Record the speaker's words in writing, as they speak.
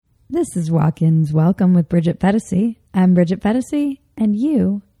This is Walk-Ins Welcome with Bridget Fetisi. I'm Bridget Fetisi, and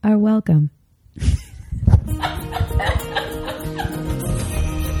you are welcome.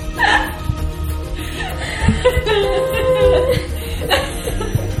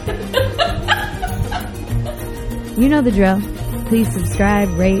 You know the drill. Please subscribe,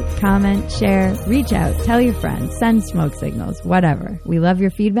 rate, comment, share, reach out, tell your friends, send smoke signals, whatever. We love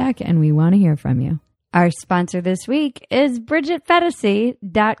your feedback and we want to hear from you. Our sponsor this week is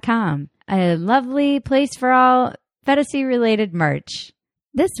BridgetFetisi.com, a lovely place for all Fetisi-related merch.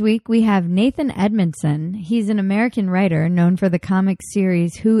 This week we have Nathan Edmondson. He's an American writer known for the comic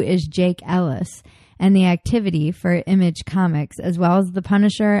series Who is Jake Ellis and The Activity for Image Comics, as well as The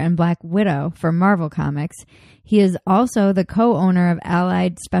Punisher and Black Widow for Marvel Comics. He is also the co-owner of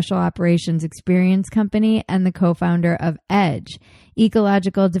Allied Special Operations Experience Company and the co-founder of EDGE,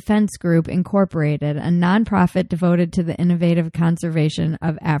 Ecological Defense Group Incorporated, a nonprofit devoted to the innovative conservation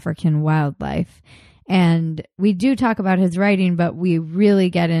of African wildlife. And we do talk about his writing, but we really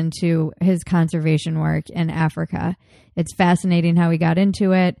get into his conservation work in Africa. It's fascinating how he got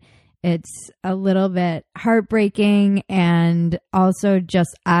into it. It's a little bit heartbreaking and also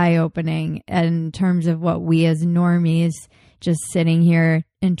just eye-opening in terms of what we as normies just sitting here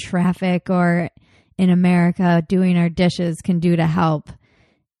in traffic or in America doing our dishes can do to help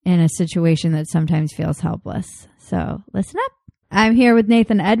in a situation that sometimes feels helpless. So listen up. I'm here with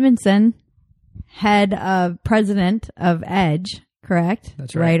Nathan Edmondson, president of EDGE, correct?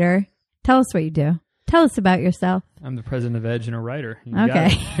 That's right. Writer. Tell us what you do. Tell us about yourself. I'm the president of EDGE and a writer.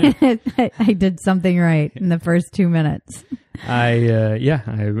 Okay. I did something right in the first 2 minutes.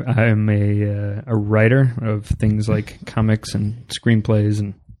 I'm a writer of things like comics and screenplays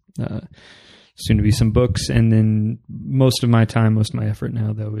and soon to be some books. And then most of my effort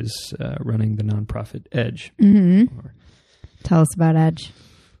now, though, is running the nonprofit EDGE. Mm-hmm. Tell us about EDGE.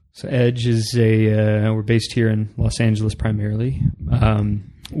 So EDGE is we're based here in Los Angeles primarily.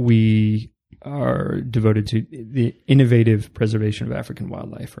 We are devoted to the innovative preservation of African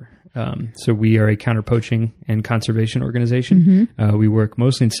wildlife. So we are a counter-poaching and conservation organization. Mm-hmm. We work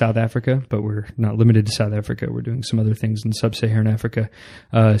mostly in South Africa, but we're not limited to South Africa. We're doing some other things in sub-Saharan Africa,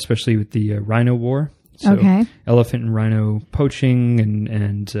 especially with the Rhino War. So elephant and rhino poaching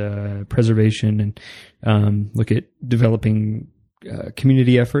and preservation, and look at developing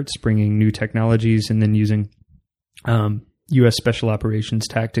community efforts, bringing new technologies, and then using U.S. special operations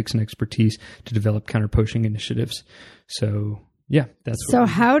tactics and expertise to develop counter-poaching initiatives. So, yeah, that's what. So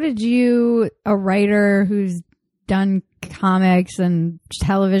how did you, a writer who's done comics and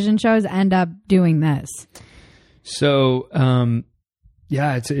television shows, end up doing this? So,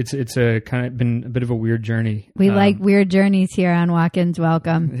 it's a kind of been a bit of a weird journey. We like weird journeys here on Walk-Ins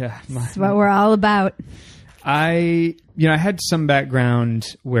Welcome. Yeah. That's what we're all about. I had some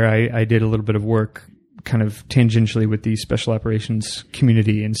background where I did a little bit of work kind of tangentially with the special operations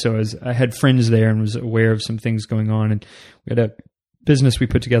community. And so as I had friends there and was aware of some things going on, and we had a business we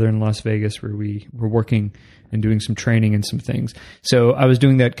put together in Las Vegas where we were working and doing some training and some things. So I was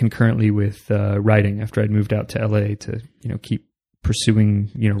doing that concurrently with writing after I'd moved out to LA to, keep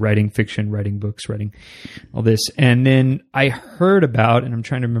pursuing, writing fiction, writing books, writing all this. And then I heard about, and I'm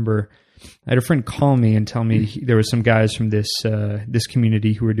trying to remember, I had a friend call me and tell me there were some guys from this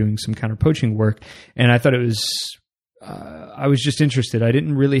community who were doing some counter-poaching work, and I thought it was I was just interested. I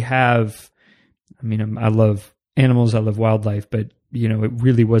didn't really have. I love animals, I love wildlife, but it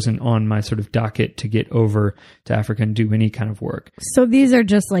really wasn't on my sort of docket to get over to Africa and do any kind of work. So these are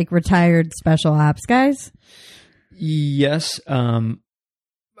just like retired special ops guys? Yes.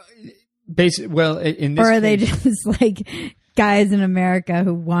 Basically, well, in this or are case, they just like guys in America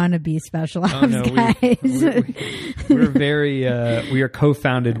who want to be special ops guys? We're very we are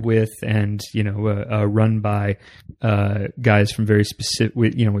co-founded with and run by guys from very specific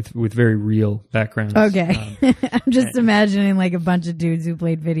with very real backgrounds. Okay. I'm just imagining like a bunch of dudes who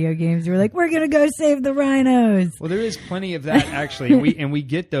played video games who were like, we're gonna go save the rhinos. Well, there is plenty of that actually, and we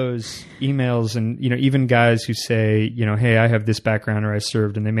get those emails, and even guys who say, hey, I have this background or I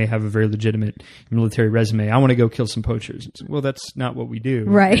served, and they may have a very legitimate military resume. I want to go kill some poachers. Well, that's not what we do.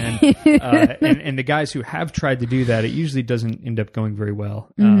 Right. And the guys who have tried to do that, it usually doesn't end up going very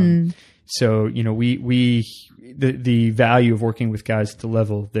well. So, the value of working with guys at the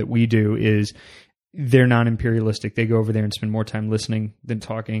level that we do is they're non-imperialistic. They go over there and spend more time listening than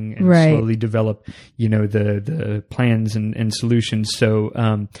talking, and Right. slowly develop, the plans and solutions.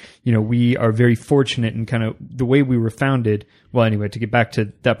 So, we are very fortunate in kind of the way we were founded. Well, anyway, to get back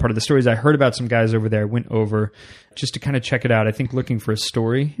to that part of the stories, I heard about some guys over there. I went over just to kind of check it out. I think looking for a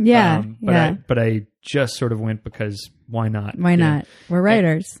story. Yeah. But I just sort of went because why not? Why not? We're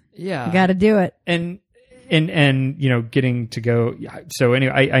writers. Yeah. You got to do it. And getting to go. So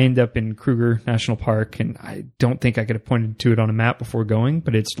anyway, I end up in Kruger National Park, and I don't think I could have pointed to it on a map before going,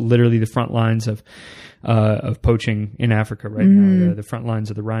 but it's literally the front lines of poaching in Africa right now, the front lines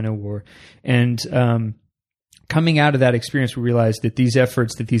of the Rhino War. And coming out of that experience, we realized that these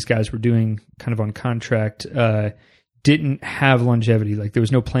efforts that these guys were doing kind of on contract didn't have longevity. Like there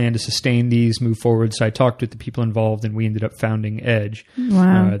was no plan to sustain these, move forward. So I talked with the people involved, and we ended up founding EDGE,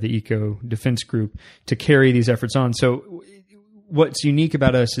 the Eco Defense Group, to carry these efforts on. So what's unique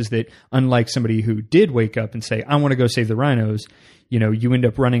about us is that unlike somebody who did wake up and say, I want to go save the rhinos, you end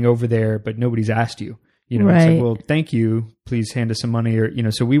up running over there, but nobody's asked you. It's like, well, thank you. Please hand us some money,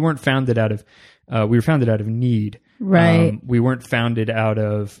 or so we weren't founded out of. We were founded out of need. Right. We weren't founded out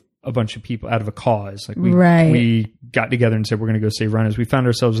of a bunch of people, out of a cause. Like we got together and said, we're going to go save rhinos. We found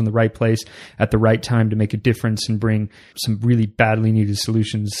ourselves in the right place at the right time to make a difference and bring some really badly needed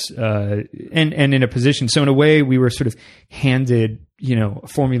solutions, and in a position. So in a way, we were sort of handed, a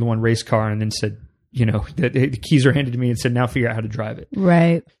Formula One race car, and then said, the keys are handed to me and said, now figure out how to drive it.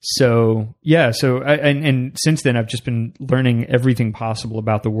 Right. So, yeah. So, and since then, I've just been learning everything possible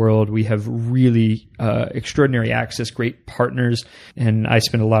about the world. We have really extraordinary access, great partners, and I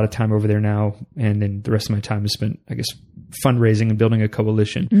spend a lot of time over there now. And then the rest of my time is spent, I guess, fundraising and building a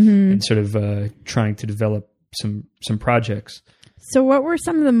coalition and sort of trying to develop some projects. So what were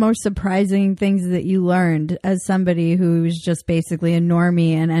some of the most surprising things that you learned as somebody who's just basically a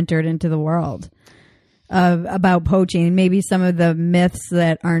normie and entered into the world about poaching? Maybe some of the myths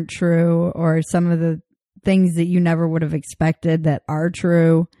that aren't true, or some of the things that you never would have expected that are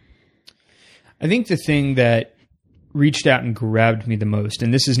true. I think the thing that reached out and grabbed me the most,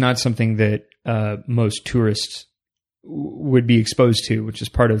 and this is not something that most tourists would be exposed to, which is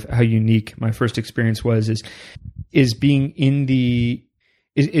part of how unique my first experience was, is being in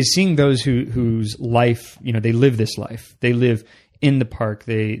is seeing those whose life, they live this life. They live in the park.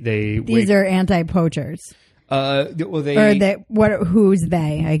 These are anti-poachers. Who's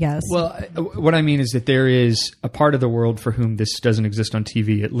they, I guess. Well, what I mean is that there is a part of the world for whom this doesn't exist on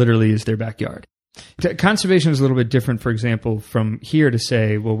TV. It literally is their backyard. Conservation is a little bit different, for example, from here to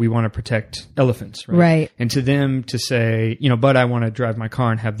say, well, we want to protect elephants, right? Right. And to them to say, but I want to drive my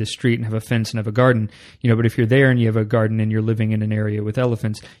car and have this street and have a fence and have a garden, but if you're there and you have a garden and you're living in an area with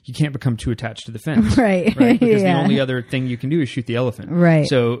elephants, you can't become too attached to the fence. Right. Because the only other thing you can do is shoot the elephant. Right.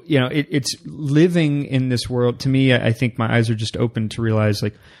 So, it's living in this world. To me, I think my eyes are just open to realize,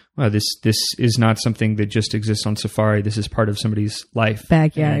 like, wow, this is not something that just exists on safari. This is part of somebody's life.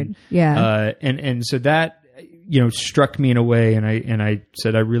 Backyard. And so that, struck me in a way, and I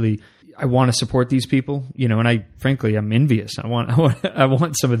said, I want to support these people, and frankly, I'm envious. I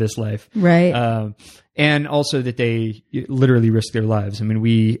want some of this life. Right. And also that they literally risk their lives. I mean,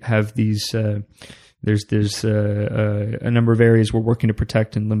 we have these, there's a number of areas we're working to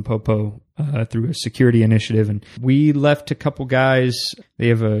protect in Limpopo through a security initiative, and we left a couple guys. They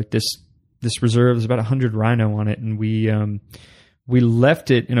have this reserve. There's about 100 rhino on it, and we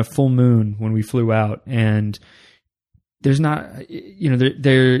left it in a full moon when we flew out, and there's not,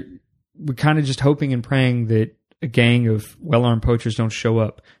 we're kind of just hoping and praying that a gang of well-armed poachers don't show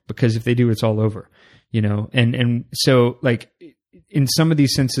up, because if they do, it's all over, and so, like, in some of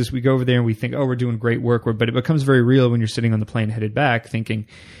these senses, we go over there and we think, oh, we're doing great work, but it becomes very real when you're sitting on the plane headed back thinking,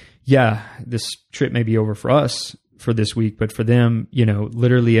 yeah, this trip may be over for us for this week, but for them,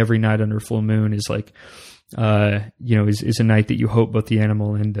 literally every night under a full moon is like, is a night that you hope both the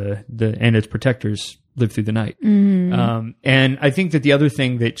animal and and its protectors live through the night. Mm-hmm. And I think that the other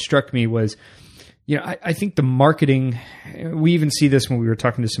thing that struck me was, I think the marketing, we even see this when we were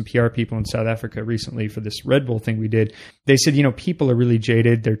talking to some PR people in South Africa recently for this Red Bull thing we did. They said, people are really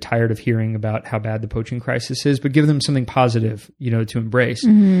jaded. They're tired of hearing about how bad the poaching crisis is, but give them something positive, to embrace.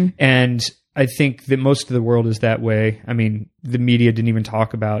 Mm-hmm. And I think that most of the world is that way. I mean, the media didn't even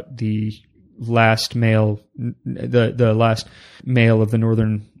talk about the last male, the last male of the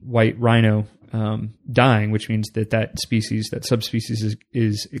northern white rhino dying, which means that subspecies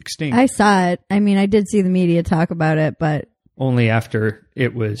is extinct. I saw it. I mean, I did see the media talk about it, but only after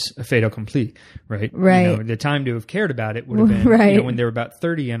it was a fait accompli, right? Right. You know, the time to have cared about it would have been right. you know, when there were about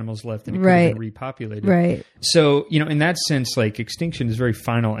 30 animals left and it could have been repopulated. Right. So, you know, in that sense, like extinction is very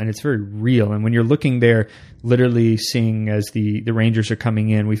final and it's very real. And when you're looking there, literally seeing as the rangers are coming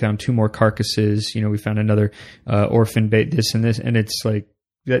in, we found 2 more carcasses, you know, we found another orphan this and this, and it's like,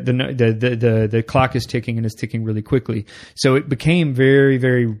 the clock is ticking and it's ticking really quickly. So it became very,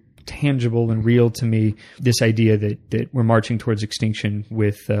 very tangible and real to me, this idea that we're marching towards extinction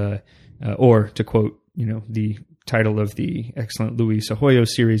with, or to quote, you know, the title of the excellent Luis Ahoyo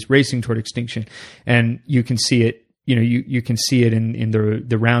series, Racing Toward Extinction. And you can see it, you know, you can see it in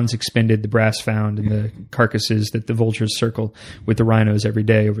the rounds expended, the brass found, and the carcasses that the vultures circle with the rhinos every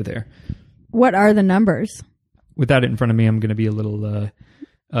day over there. What are the numbers? Without it in front of me, I'm going to be a little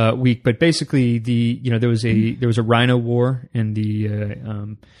weak, but basically there was a rhino war in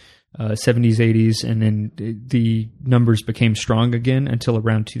the 70s, 80s, and then the numbers became strong again until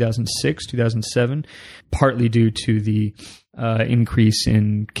around 2006, 2007, partly due to the increase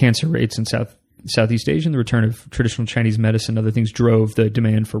in cancer rates in Southeast Asia, and the return of traditional Chinese medicine. Other things drove the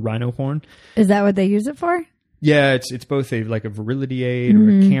demand for rhino horn. Is that what they use it for? Yeah, it's both a virility aid or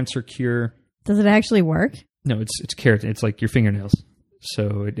a cancer cure. Does it actually work? No, it's keratin. It's like your fingernails.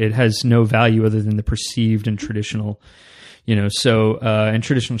 So it has no value other than the perceived and traditional, you know. So and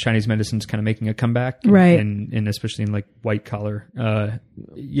traditional Chinese medicine is kind of making a comeback, right? And especially in like white collar,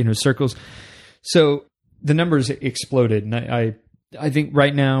 you know, circles. So the numbers exploded, and I think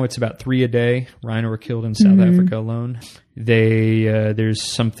right now it's about 3 a day. Rhino are killed in South Africa alone. There's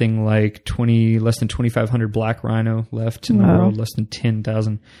something like less than 2,500 black rhino left in the world, less than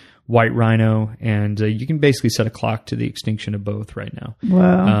 10,000 white rhino, and you can basically set a clock to the extinction of both right now.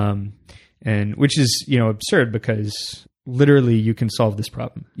 Wow. And which is, you know, absurd because literally you can solve this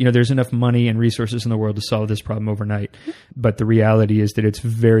problem. You know, there's enough money and resources in the world to solve this problem overnight, but the reality is that it's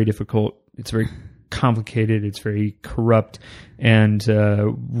very difficult. It's very complicated. It's very corrupt. And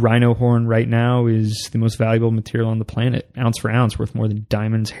rhino horn right now is the most valuable material on the planet, ounce for ounce, worth more than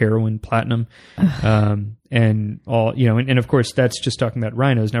diamonds, heroin, platinum, and all, you know, and of course that's just talking about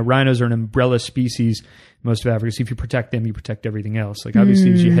rhinos. Now rhinos are an umbrella species in most of Africa. So if you protect them, you protect everything else. Like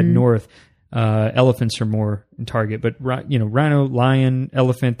obviously as you head north, elephants are more in target, but you know, rhino, lion,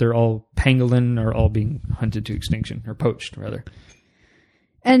 elephant, pangolin are all being hunted to extinction, or poached rather.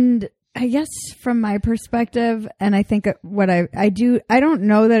 And I guess from my perspective, and I think what I don't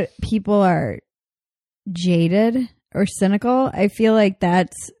know that people are jaded or cynical. I feel like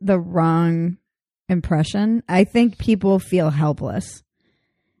that's the wrong impression. I think people feel helpless.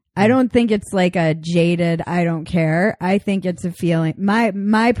 I don't think it's like a jaded, I don't care. I think it's a feeling.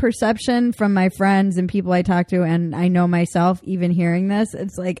 My perception from my friends and people I talk to, and I know myself even hearing this,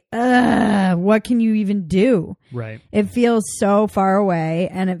 it's like, what can you even do? Right. It feels so far away,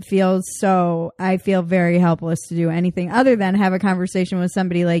 and I feel very helpless to do anything other than have a conversation with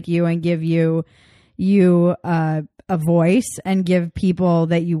somebody like you and give you a voice and give people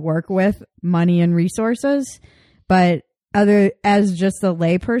that you work with money and resources. But as just a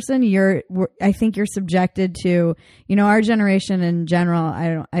lay person, I think you're subjected to, you know, our generation in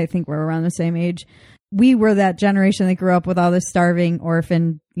general. I think we're around the same age. We were that generation that grew up with all the starving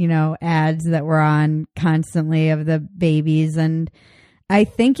orphan, you know, ads that were on constantly of the babies. And I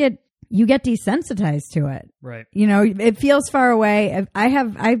think you get desensitized to it. Right. You know, it feels far away.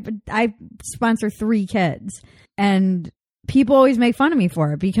 I sponsor 3 kids, and people always make fun of me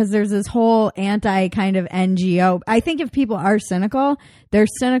for it because there's this whole anti kind of NGO. I think if people are cynical, they're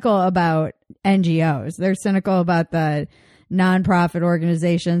cynical about NGOs. They're cynical about the nonprofit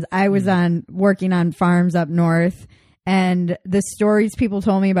organizations. I was working on farms up north, and the stories people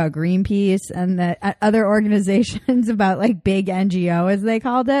told me about Greenpeace and the other organizations about like big NGO, as they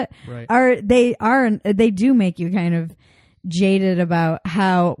called it, they do make you kind of jaded about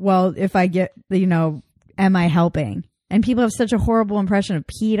how, well, if I get, you know, am I helping? And people have such a horrible impression of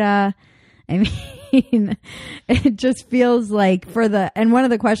PETA. I mean, it just feels like and one of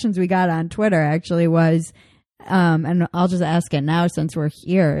the questions we got on Twitter actually was, and I'll just ask it now since we're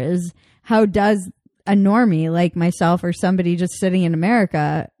here, is how does a normie like myself or somebody just sitting in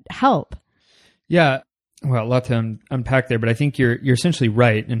America help? Yeah. Well, a lot to unpack there, but I think you're essentially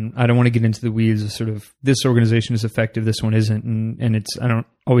right. And I don't want to get into the weeds of sort of this organization is effective, this one isn't. And I don't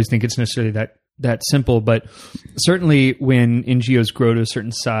always think it's necessarily that simple, but certainly when NGOs grow to a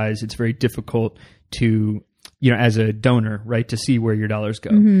certain size, it's very difficult to, you know, as a donor, right, to see where your dollars go.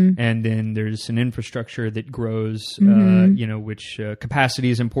 Mm-hmm. And then there's an infrastructure that grows, you know, which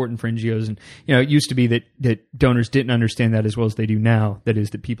capacity is important for NGOs. And, you know, it used to be that donors didn't understand that as well as they do now. That is,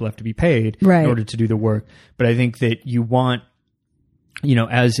 that people have to be paid in order to do the work. But I think that you want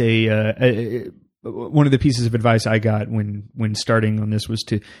as one of the pieces of advice I got when starting on this was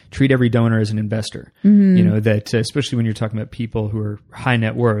to treat every donor as an investor. That especially when you're talking about people who are high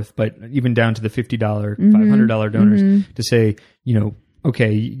net worth, but even down to the $50, $500 donors, to say,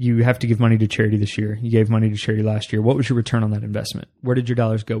 okay, you have to give money to charity this year. You gave money to charity last year. What was your return on that investment? Where did your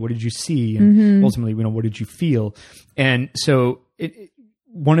dollars go? What did you see? And ultimately, what did you feel? And so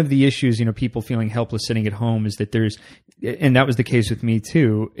one of the issues, people feeling helpless sitting at home is that and that was the case with me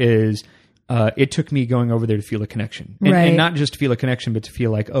too, is it took me going over there to feel a connection. And not just to feel a connection, but to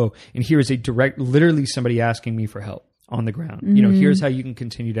feel like, oh, and here is literally somebody asking me for help on the ground. Here's how you can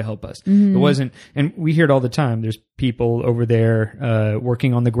continue to help us. It wasn't, and we hear it all the time. There's people over there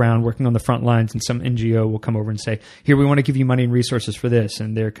working on the ground, working on the front lines, and some NGO will come over and say, here, we want to give you money and resources for this.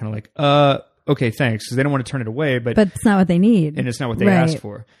 And they're kind of like, okay, thanks. Because they don't want to turn it away, but it's not what they need. And it's not what they asked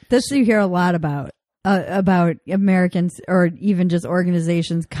for. This you hear a lot about Americans or even just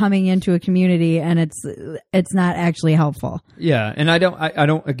organizations coming into a community, and it's not actually helpful. Yeah, and I don't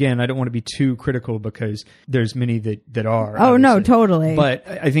want to be too critical because there's many that are. Oh, obviously. No, totally. But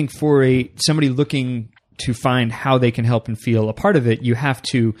I think for somebody looking to find how they can help and feel a part of it, you have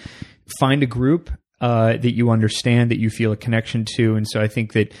to find a group that you understand, that you feel a connection to. And so I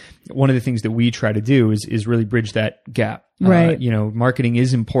think that one of the things that we try to do is really bridge that gap. Right. Marketing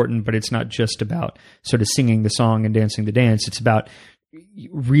is important, but it's not just about sort of singing the song and dancing the dance. It's about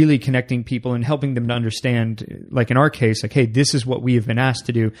really connecting people and helping them to understand, like in our case, like, hey, this is what we have been asked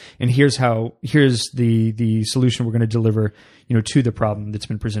to do. And here's the solution we're going to deliver, to the problem that's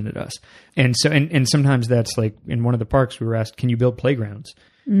been presented to us. And so, and sometimes that's like in one of the parks, we were asked, can you build playgrounds?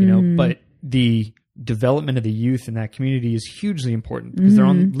 But the development of the youth in that community is hugely important because they're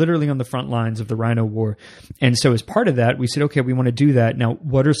literally on the front lines of the Rhino War. And so as part of that, we said, okay, we want to do that. Now,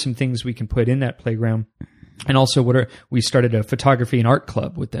 what are some things we can put in that playground? And also we started a photography and art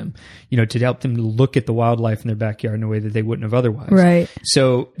club with them, to help them look at the wildlife in their backyard in a way that they wouldn't have otherwise. Right.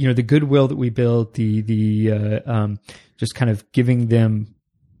 So, the goodwill that we build, the just kind of giving them,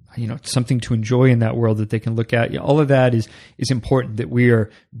 something to enjoy in that world that they can look at. All of that is important, that we are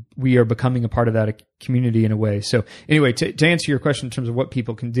becoming a part of that community in a way. So anyway, to answer your question in terms of what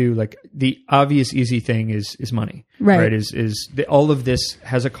people can do, like the obvious easy thing is money, right? All of this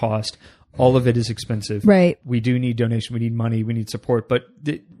has a cost. All of it is expensive. Right. We do need donation. We need money. We need support. But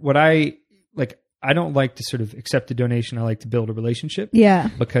I don't like to sort of accept a donation. I like to build a relationship. Yeah.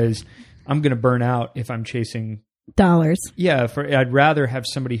 Because I'm going to burn out if I'm chasing dollars. Yeah, I'd rather have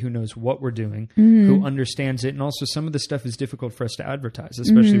somebody who knows what we're doing, who understands it, and also some of the stuff is difficult for us to advertise,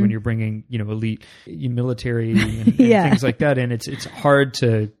 especially when you're bringing elite military and things like that in. It's hard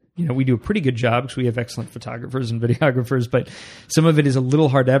to. We do a pretty good job because we have excellent photographers and videographers, but some of it is a little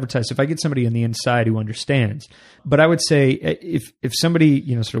hard to advertise. So if I get somebody on the inside who understands, but I would say if somebody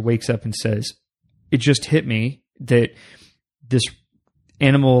sort of wakes up and says, "It just hit me that this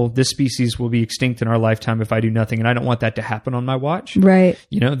species will be extinct in our lifetime if I do nothing, and I don't want that to happen on my watch." Right.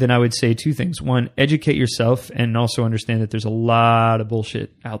 Then I would say two things. One, educate yourself and also understand that there's a lot of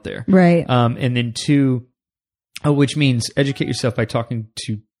bullshit out there. Right. And then two, which means educate yourself by talking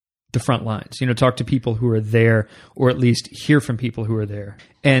to the front lines, talk to people who are there, or at least hear from people who are there.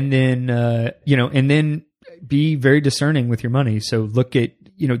 And then, and then be very discerning with your money. So look at,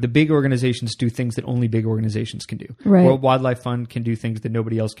 the big organizations do things that only big organizations can do. Right. World Wildlife Fund can do things that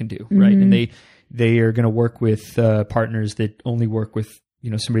nobody else can do. Right. And they are going to work with partners that only work with,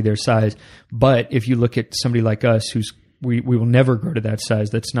 somebody their size. But if you look at somebody like us, we will never grow to that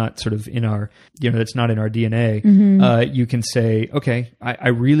size. That's not sort of in our, that's not in our DNA. You can say, okay, I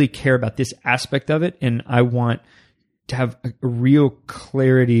really care about this aspect of it, and I want to have a real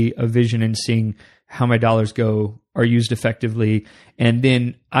clarity of vision in seeing how my dollars are used effectively. And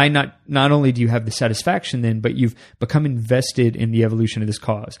then not only do you have the satisfaction then, but you've become invested in the evolution of this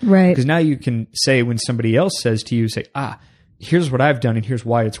cause. Right. Because now you can say, when somebody else says to you, say, here's what I've done and here's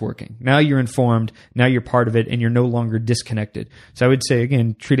why it's working. Now you're informed, now you're part of it, and you're no longer disconnected. So I would say,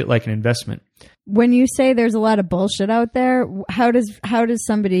 again, treat it like an investment. When you say there's a lot of bullshit out there, how did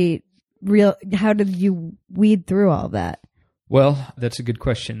you weed through all that? Well, that's a good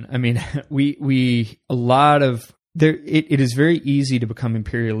question. I mean, it is very easy to become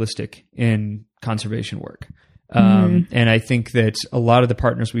imperialistic in conservation work. And I think that a lot of the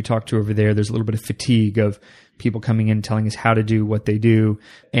partners we talk to over there's a little bit of fatigue of people coming in telling us how to do what they do.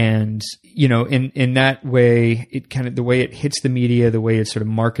 And, in that way, the way it hits the media, the way it's sort of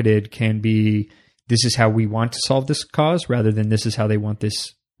marketed can be, this is how we want to solve this cause, rather than this is how they want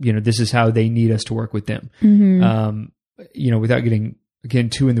this, this is how they need us to work with them. Without getting, again,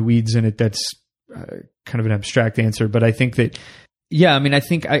 too in the weeds in it, that's kind of an abstract answer. But I think that Yeah, I mean, I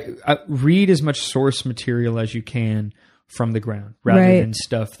think I read as much source material as you can from the ground, rather than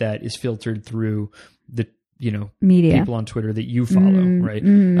stuff that is filtered through the media, people on Twitter that you follow,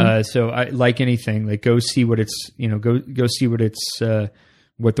 right? So I, like anything, like go see what it's go see what it's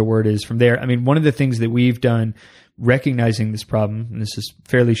what the word is from there. I mean, one of the things that we've done, recognizing this problem, and this is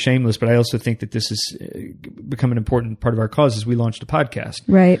fairly shameless, but I also think that this has become an important part of our cause, is we launched a podcast.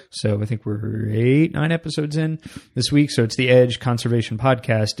 Right. So I think we're 8-9 episodes in this week. So it's the Edge Conservation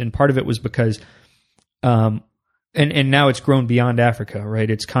Podcast. And part of it was because, and now it's grown beyond Africa, right?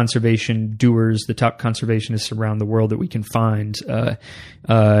 It's conservation doers, the top conservationists around the world that we can find. A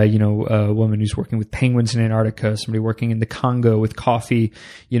woman who's working with penguins in Antarctica, somebody working in the Congo with coffee,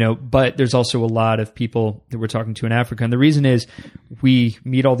 but there's also a lot of people that we're talking to in Africa. And the reason is we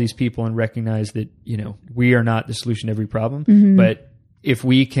meet all these people and recognize that, we are not the solution to every problem, but if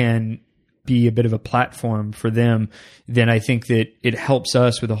we can be a bit of a platform for them, then I think that it helps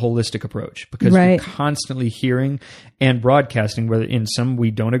us with a holistic approach, because we're constantly hearing and broadcasting, whether in some we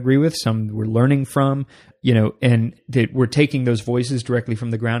don't agree with, some we're learning from, and that we're taking those voices directly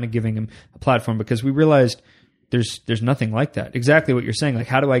from the ground and giving them a platform, because we realized there's nothing like that. Exactly what you're saying. Like,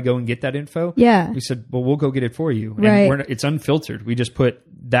 how do I go and get that info? Yeah. We said, well, we'll go get it for you. And it's unfiltered. We just put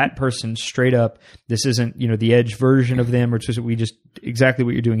that person straight up. This isn't, the Edge version of them, or just exactly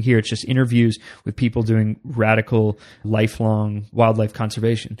what you're doing here. It's just interviews with people doing radical, lifelong wildlife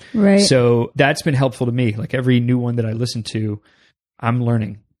conservation. Right. So that's been helpful to me. Like, every new one that I listen to, I'm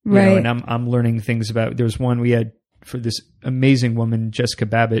learning. And I'm learning things about. There was one we had for this amazing woman, Jessica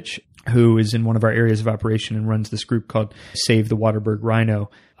Babich, who is in one of our areas of operation and runs this group called Save the Waterberg Rhino.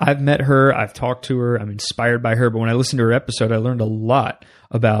 I've met her. I've talked to her. I'm inspired by her. But when I listened to her episode, I learned a lot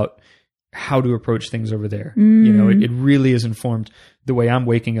about how to approach things over there. It really has informed the way I'm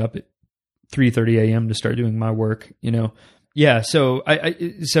waking up at 3:30 a.m. to start doing my work, Yeah. So I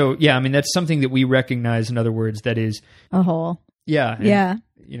mean, that's something that we recognize. In other words, that is a whole. Yeah. Yeah.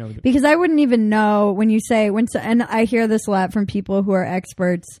 Because I wouldn't even know when you say, and I hear this a lot from people who are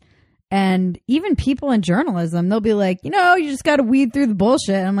experts, and even people in journalism, they'll be like, you just got to weed through the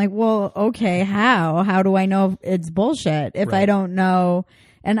bullshit. And I'm like, well, okay, how? How do I know it's bullshit if I don't know?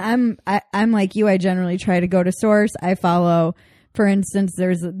 And I'm like you, I generally try to go to source. I follow, for instance,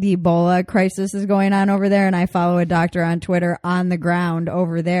 there's the Ebola crisis is going on over there, and I follow a doctor on Twitter on the ground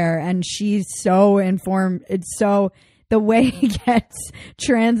over there, and she's so informed. It's so, the way it gets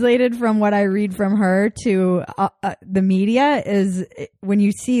translated from what I read from her to the media is when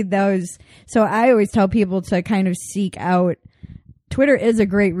you see those. So I always tell people to kind of seek out. Twitter is a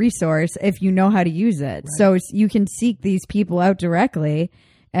great resource if you know how to use it. Right. So you can seek these people out directly,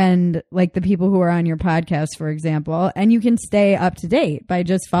 and like the people who are on your podcast, for example, and you can stay up to date by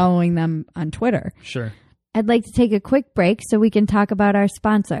just following them on Twitter. Sure. I'd like to take a quick break so we can talk about our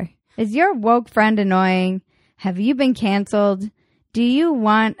sponsor. Is your woke friend annoying? Have you been canceled? Do you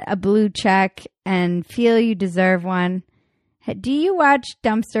want a blue check and feel you deserve one? Do you watch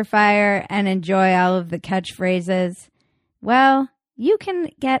Dumpster Fire and enjoy all of the catchphrases? Well, you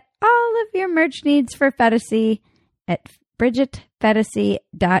can get all of your merch needs for Federacy at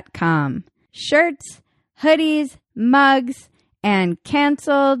BridgetFederacy.com. Shirts, hoodies, mugs, and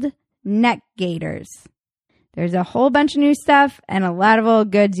canceled neck gaiters. There's a whole bunch of new stuff and a lot of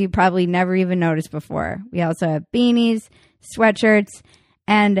old goods you probably never even noticed before. We also have beanies, sweatshirts,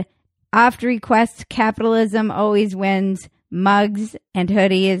 and oft request capitalism always wins mugs and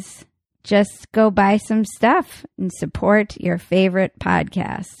hoodies. Just go buy some stuff and support your favorite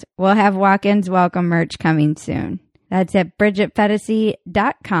podcast. We'll have walk-ins welcome merch coming soon. That's at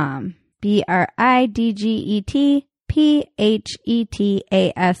BridgetFederacy.com.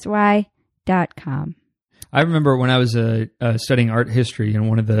 BridgetPhetasy.com. I remember when I was studying art history, and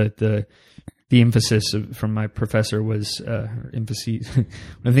one of the emphasis from my professor was emphasis. One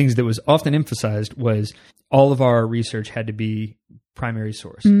of the things that was often emphasized was all of our research had to be primary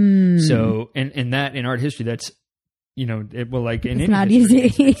source. So, and that in art history, that's it's not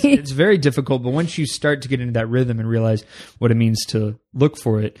easy. It's very difficult. But once you start to get into that rhythm and realize what it means to look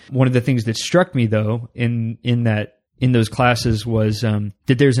for it, one of the things that struck me though in those classes was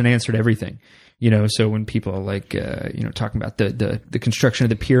that there's an answer to everything. So when people are like, talking about the construction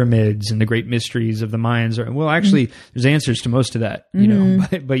of the pyramids and the great mysteries of the Mayans, there's answers to most of that,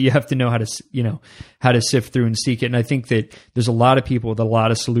 but you have to know how to sift through and seek it. And I think that there's a lot of people with a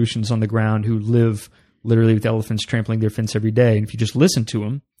lot of solutions on the ground who live literally with elephants trampling their fence every day. And if you just listen to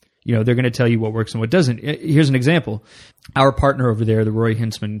them, they're going to tell you what works and what doesn't. Here's an example. Our partner over there, the Roy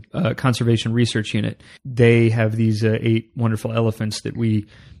Hintzman Conservation Research Unit, they have these 8 wonderful elephants that we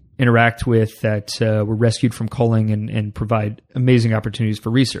interact with that were rescued from culling and provide amazing opportunities for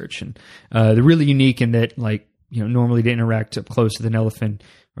research. And they're really unique in that, like, normally to interact up close with an elephant,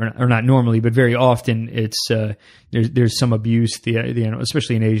 or not normally, but very often it's there's some abuse. The animal,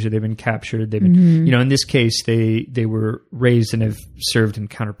 especially in Asia, they've been captured. They've been in this case they were raised and have served in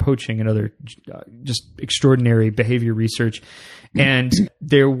counter-poaching and other just extraordinary behavior research. And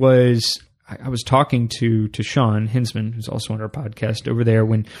there was, I was talking to Sean Hinsman, who's also on our podcast over there,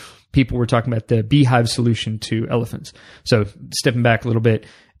 when people were talking about the beehive solution to elephants. So stepping back a little bit,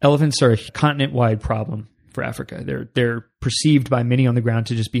 elephants are a continent-wide problem for Africa. They're perceived by many on the ground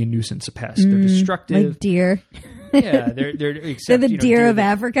to just be a nuisance, a pest. They're destructive. Like deer. Yeah, they're the deer of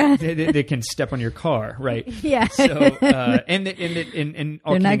Africa. They can step on your car, right? Yeah. So and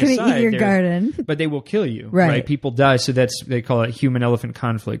all they're not going to eat your garden, but they will kill you, right? People die, so they call it human-elephant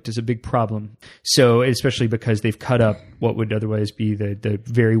conflict. Is a big problem. So especially because they've cut up what would otherwise be the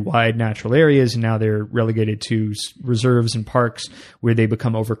very wide natural areas, and now they're relegated to reserves and parks where they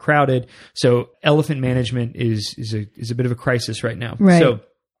become overcrowded. So elephant management is a bit of a crisis right now. Right. So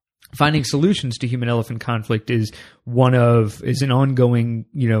finding solutions to human-elephant conflict is an ongoing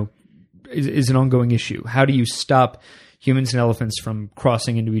issue. How do you stop humans and elephants from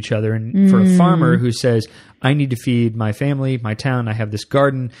crossing into each other? And for a farmer who says, I need to feed my family, my town, I have this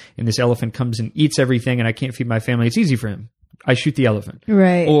garden, and this elephant comes and eats everything, and I can't feed my family, it's easy for him. I shoot the elephant.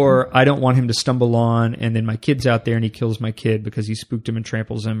 Right. Or I don't want him to stumble on, and then my kid's out there and he kills my kid because he spooked him and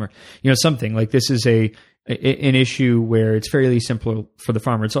tramples him, or something. Like, this is an issue where it's fairly simple for the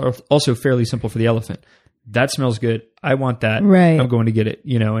farmer. It's also fairly simple for the elephant. That smells good. I want that. Right. I'm going to get it,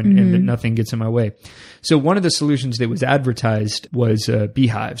 and nothing gets in my way. So one of the solutions that was advertised was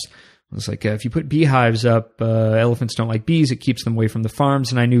beehives. It was like, if you put beehives up, elephants don't like bees. It keeps them away from the farms.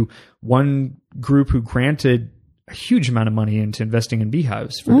 And I knew one group who granted a huge amount of money into investing in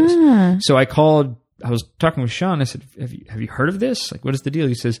beehives for this. So I was talking with Sean. I said, have you heard of this? Like, what is the deal?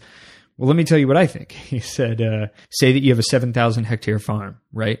 He says, well, let me tell you what I think. He said, say that you have a 7,000 hectare farm,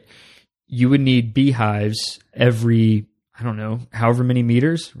 right? You would need beehives every, I don't know, however many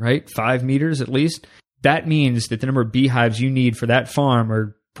meters, right? 5 meters at least. That means that the number of beehives you need for that farm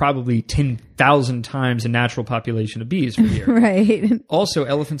are probably 10,000 times the natural population of bees per year. Right. Also,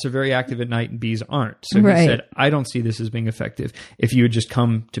 elephants are very active at night and bees aren't. So he said, I don't see this as being effective. If you would just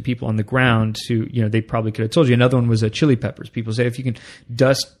come to people on the ground they probably could have told you. Another one was chili peppers. People say if you can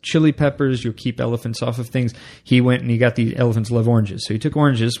dust chili peppers, you'll keep elephants off of things. He went and he got the elephants love oranges. So he took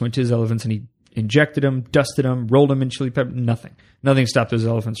oranges, went to his elephants, and he injected them, dusted them, rolled them in chili pepper. Nothing stopped those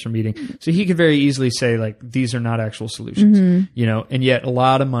elephants from eating. So he could very easily say, like, these are not actual solutions, and yet a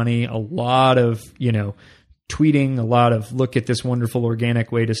lot of money, a lot of, tweeting, a lot of look at this wonderful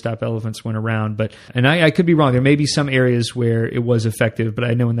organic way to stop elephants went around. But, and I could be wrong. There may be some areas where it was effective, but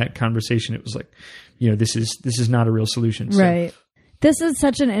I know in that conversation, it was like, this is not a real solution. So. Right. This is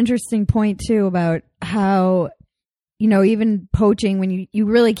such an interesting point too, about how, even poaching, when you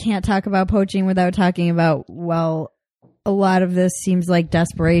really can't talk about poaching without talking about, well, a lot of this seems like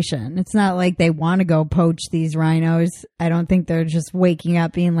desperation. It's not like they want to go poach these rhinos. I don't think they're just waking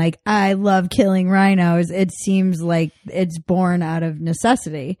up being like, I love killing rhinos. It seems like it's born out of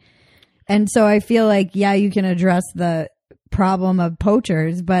necessity. And so I feel like, yeah, you can address the problem of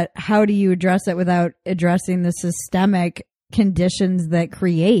poachers, but how do you address it without addressing the systemic conditions that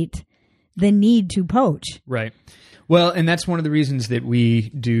create the need to poach? Right. Well, and that's one of the reasons that we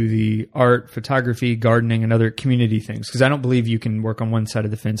do the art, photography, gardening, and other community things, because I don't believe you can work on one side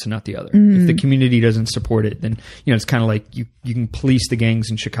of the fence and not the other. If the community doesn't support it, then it's kind of like you can police the gangs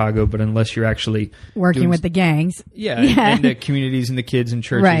in Chicago, but unless you're actually working with the gangs, and the communities and the kids and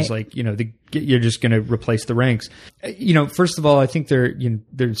churches, right. You're just going to replace the ranks. First of all, I think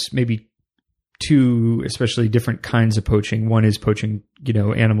there's maybe two especially different kinds of poaching. One is poaching,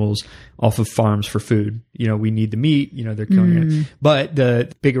 animals off of farms for food. We need the meat, they're killing it. But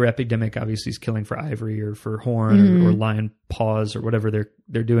the bigger epidemic obviously is killing for ivory or for horn or lion paws or whatever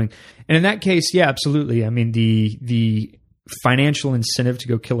they're doing. And in that case, yeah, absolutely. I mean, the financial incentive to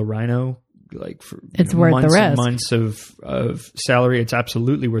go kill a rhino, like for it's worth months the risk. And months of salary, it's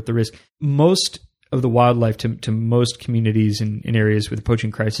absolutely worth the risk. Most of the wildlife to most communities in areas with a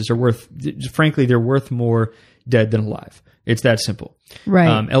poaching crisis frankly, they're worth more dead than alive. It's that simple.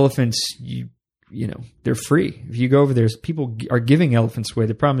 Right. Elephants, they're free. If you go over there, people are giving elephants away.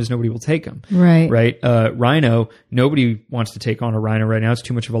 The problem is nobody will take them. Right. Right. Rhino, nobody wants to take on a rhino right now. It's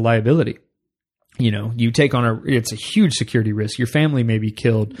too much of a liability. You take on it's a huge security risk. Your family may be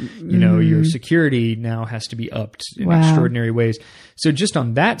killed. Your security now has to be upped in extraordinary ways. So just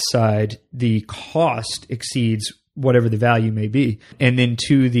on that side, the cost exceeds whatever the value may be, and then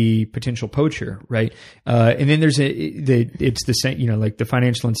to the potential poacher, right? And then there's it's the same, like the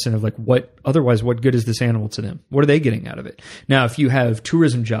financial incentive, like what good is this animal to them? What are they getting out of it? Now, if you have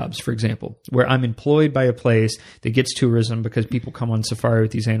tourism jobs, for example, where I'm employed by a place that gets tourism because people come on safari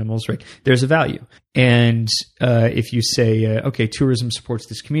with these animals, right? There's a value. And if you say, okay, tourism supports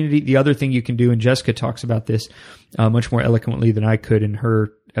this community, the other thing you can do, and Jessica talks about this much more eloquently than I could in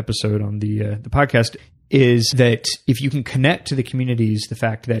her episode on the podcast, is that if you can connect to the communities, the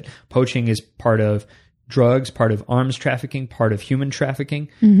fact that poaching is part of drugs, part of arms trafficking, part of human trafficking,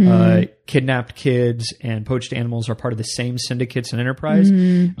 kidnapped kids and poached animals are part of the same syndicates and enterprise,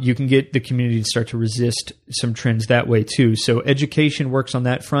 you can get the community to start to resist some trends that way too. So education works on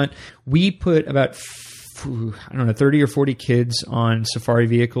that front. We put about 30 or 40 kids on safari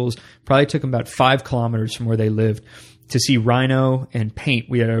vehicles. Probably took them about 5 kilometers from where they lived to see rhino and paint.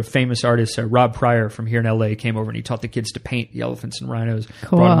 We had a famous artist, Rob Pryor from here in LA, came over and he taught the kids to paint the elephants and rhinos,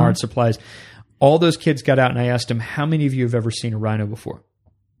 brought them art supplies. All those kids got out and I asked them, how many of you have ever seen a rhino before?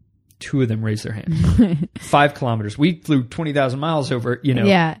 2 of them raised their hand. 5 kilometers. We flew 20,000 miles over,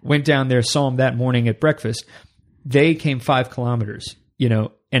 went down there, saw them that morning at breakfast. They came 5 kilometers,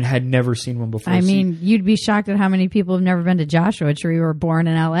 and had never seen one before. I mean, you'd be shocked at how many people have never been to Joshua Tree or were born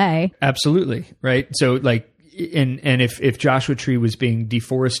in LA. Absolutely. Right. So and if Joshua Tree was being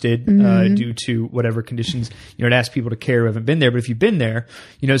deforested due to whatever conditions, it asks people to care who haven't been there. But if you've been there,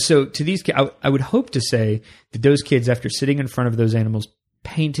 so to these kids, I would hope to say that those kids, after sitting in front of those animals,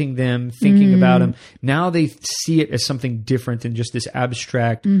 painting them, thinking about them, now they see it as something different than just this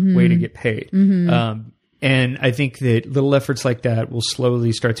abstract way to get paid. And I think that little efforts like that will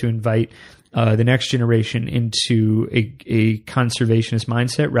slowly start to invite the next generation into a conservationist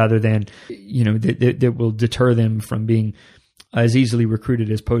mindset rather than, that will deter them from being as easily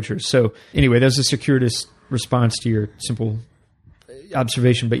recruited as poachers. So anyway, that's a circuitous response to your simple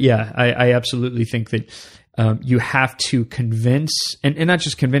observation. But yeah, I absolutely think that you have to convince, and not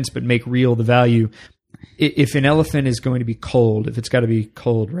just convince, but make real the value. If an elephant is going to be cold, if it's got to be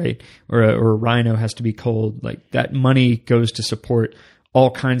cold, right, or a rhino has to be cold, like that money goes to support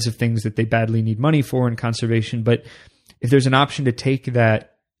all kinds of things that they badly need money for in conservation. But if there's an option to take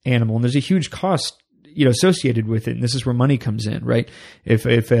that animal, and there's a huge cost, associated with it, and this is where money comes in, right? If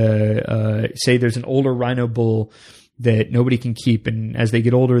say there's an older rhino bull that nobody can keep, and as they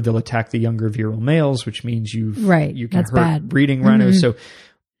get older, they'll attack the younger virile males, which means you can That's hurt bad. Breeding rhinos. So.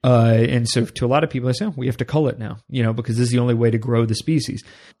 And so to a lot of people, I say, we have to cull it now, because this is the only way to grow the species.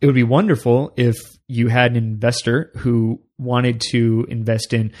 It would be wonderful if you had an investor who wanted to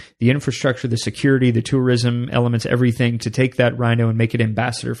invest in the infrastructure, the security, the tourism elements, everything to take that rhino and make it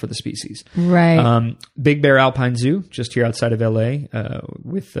ambassador for the species. Right. Big Bear Alpine Zoo, just here outside of LA,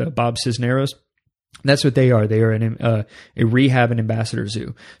 with Bob Cisneros. That's what they are. They are a rehab and ambassador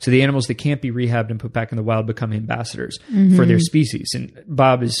zoo. So the animals that can't be rehabbed and put back in the wild become ambassadors for their species. And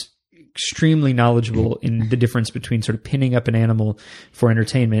Bob is extremely knowledgeable in the difference between sort of pinning up an animal for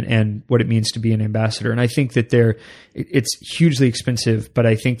entertainment and what it means to be an ambassador. And I think that it's hugely expensive, but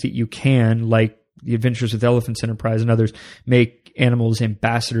I think that you can, like the Adventures with Elephants Enterprise and others, make animals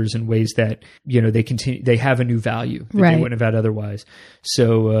ambassadors in ways that, they have a new value that they wouldn't have had otherwise.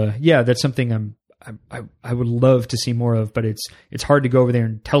 So, that's something I would love to see more of, but it's hard to go over there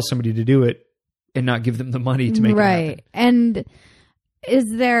and tell somebody to do it and not give them the money to make it happen. And is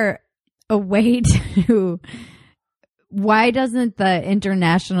there a way to, why doesn't the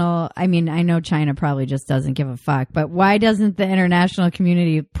international, I mean, I know China probably just doesn't give a fuck, but why doesn't the international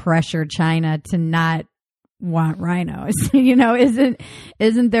community pressure China to not want rhinos?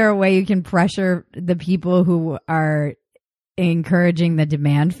 Isn't there a way you can pressure the people who are encouraging the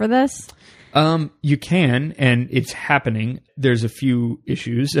demand for this? You can, and it's happening. There's a few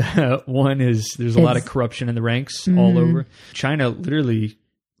issues. One is there's a lot of corruption in the ranks all over. China literally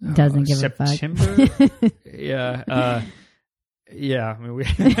doesn't give September. a fuck. Yeah. I mean,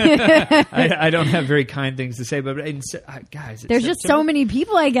 I don't have very kind things to say, but guys, there's just so many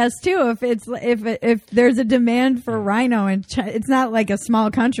people, I guess, too. If there's a demand for rhino in China, it's not like a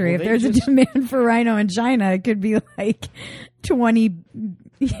small country. If there's a demand for rhino in China, it could be like 20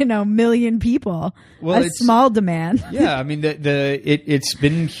 million people. Well, a small demand. Yeah, I mean it's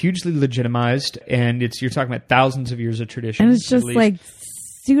been hugely legitimized, and you're talking about thousands of years of tradition. And it's just like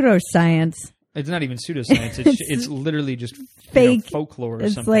pseudoscience. It's not even pseudoscience. It's literally just fake folklore or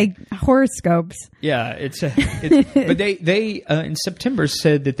it's something. It's like horoscopes. Yeah, but they in September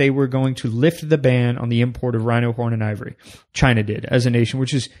said that they were going to lift the ban on the import of rhino horn and ivory. China did as a nation,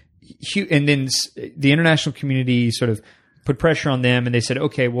 which is huge. And then the international community sort of put pressure on them, and they said,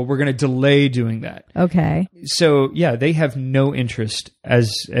 okay, well, we're going to delay doing that. Okay. So yeah, they have no interest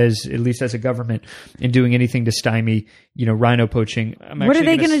as at least as a government in doing anything to stymie, rhino poaching. What are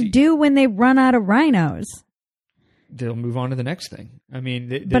they going to do when they run out of rhinos? They'll move on to the next thing. I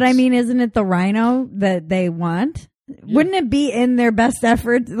mean, isn't it the rhino that they want? Yeah. Wouldn't it be in their best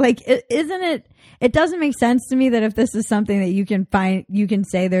effort? Like, isn't it? It doesn't make sense to me that if this is something that you can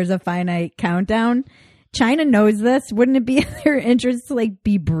say there's a finite countdown. China knows this. Wouldn't it be in their interest to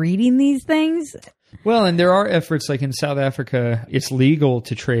be breeding these things? Well, and there are efforts like in South Africa, it's legal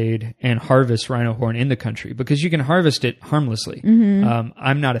to trade and harvest rhino horn in the country because you can harvest it harmlessly. Mm-hmm.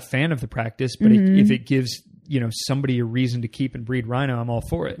 I'm not a fan of the practice, but if it gives somebody a reason to keep and breed rhino, I'm all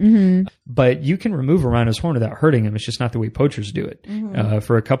for it. Mm-hmm. But you can remove a rhino's horn without hurting him. It's just not the way poachers do it,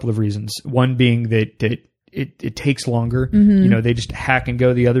 for a couple of reasons. One being that it takes longer. Mm-hmm. They just hack and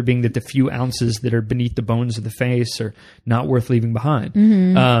go. The other being that the few ounces that are beneath the bones of the face are not worth leaving behind.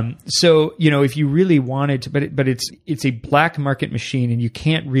 Mm-hmm. So, if you really wanted to, but it's a black market machine, and you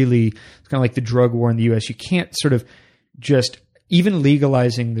can't really, it's kind of like the drug war in the U.S. You can't sort of just, even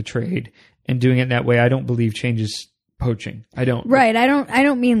legalizing the trade and doing it that way, I don't believe changes poaching. I don't. Right. I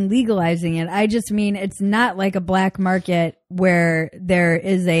don't mean legalizing it. I just mean it's not like a black market where there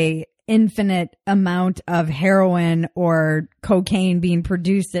is a infinite amount of heroin or cocaine being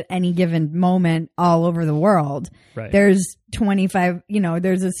produced at any given moment all over the world. Right. There's 25,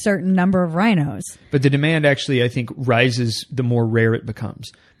 there's a certain number of rhinos. But the demand actually, I think, rises the more rare it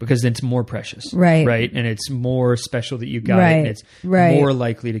becomes because then it's more precious. Right. Right. And it's more special that you got it. And it's more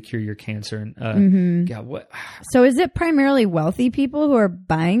likely to cure your cancer. And God, what? So is it primarily wealthy people who are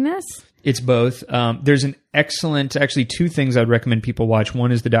buying this? It's both. There's an excellent, actually two things I'd recommend people watch.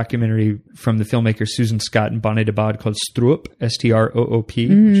 One is the documentary from the filmmaker Susan Scott and Bonnie DeBod called Stroop, Stroop,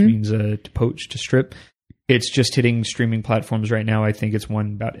 which means to poach, to strip. It's just hitting streaming platforms right now. I think it's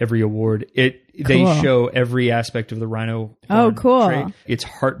won about every award. They show every aspect of the rhino. Oh, cool. Trade. It's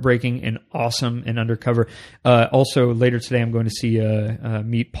heartbreaking and awesome and undercover. Also, later today, I'm going to see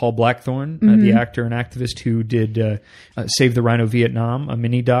meet Paul Blackthorne, the actor and activist who did Save the Rhino Vietnam, a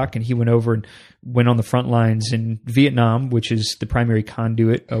mini doc, and he went over and went on the front lines in Vietnam, which is the primary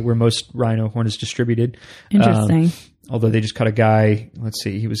conduit where most rhino horn is distributed. Interesting. Although they just caught a guy,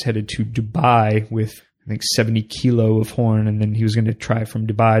 he was headed to Dubai with, I think, 70 kilo of horn, and then he was going to try from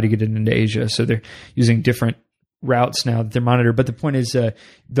Dubai to get it into Asia. So they're using different routes now that they're monitored. But the point is,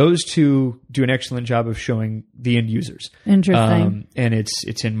 those two do an excellent job of showing the end users. Interesting. And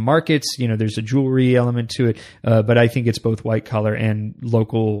it's in markets. There's a jewelry element to it, but I think it's both white collar and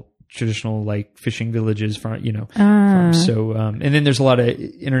local traditional fishing villages so and then there's a lot of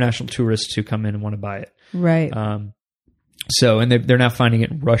international tourists who come in and want to buy it. Right. And they're now finding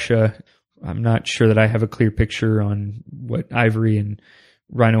it in Russia. I'm not sure that I have a clear picture on what ivory and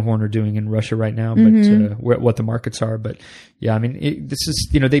rhino horn are doing in Russia right now, but what the markets are. But yeah, I mean, this is,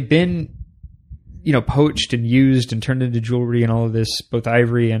 they've been, poached and used and turned into jewelry and all of this, both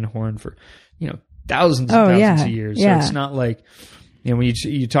ivory and horn for, thousands and thousands of years. So it's not like, when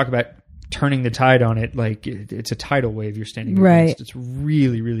you talk about turning the tide on it, it's a tidal wave you're standing against. It's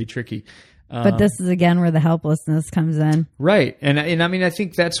really, really tricky. But this is again where the helplessness comes in, right? And I mean, I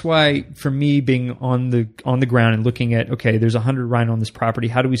think that's why, for me, being on the ground and looking at, okay, there's 100 rhino on this property.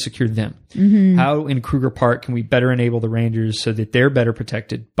 How do we secure them? Mm-hmm. How in Kruger Park can we better enable the rangers so that they're better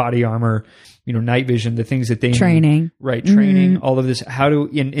protected? Body armor, night vision, the things that they training, need. Right? Training, all of this. How do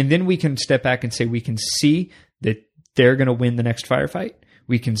and then we can step back and say we can see that they're going to win the next firefight.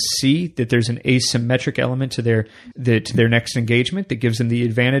 We can see that there's an asymmetric element to their next engagement that gives them the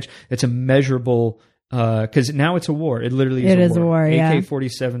advantage. It's a measurable, because now it's a war. It literally is a war.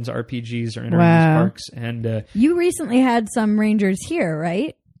 AK-47s, RPGs are entering these parks. And you recently had some rangers here,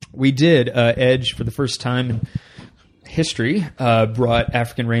 right? We did. Edge, for the first time in history, brought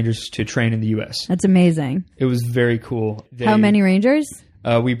African rangers to train in the U.S. That's amazing. It was very cool. How many rangers?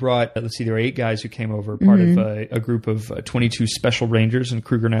 We brought, there were 8 guys who came over, part of a group of 22 special rangers in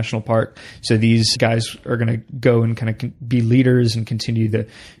Kruger National Park. So these guys are going to go and kind of be leaders and continue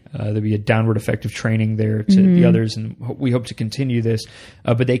there'll be a downward effect of training there to the others. And we hope to continue this.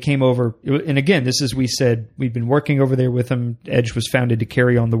 But they came over. And again, we said, we've been working over there with them. Edge was founded to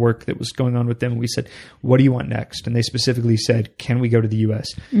carry on the work that was going on with them. And we said, what do you want next? And they specifically said, can we go to the U.S.?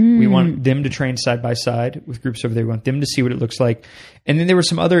 We want them to train side by side with groups over there. We want them to see what it looks like. And then there were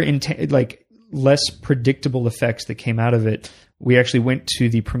some other less predictable effects that came out of it. We actually went to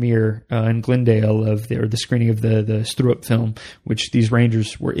the premiere in Glendale of the screening of the Stroop film, which these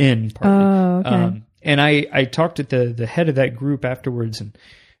rangers were in partly. Oh, okay. And I talked to the head of that group afterwards, and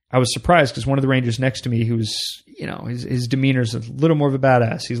I was surprised because one of the rangers next to me, who was, his demeanor's a little more of a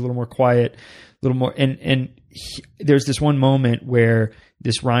badass. He's a little more quiet, a little more, there's this one moment where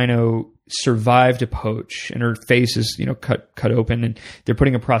this rhino survived a poach and her face is, cut open, and they're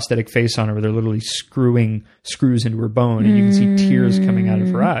putting a prosthetic face on her where they're literally screwing screws into her bone, and you can see tears coming out of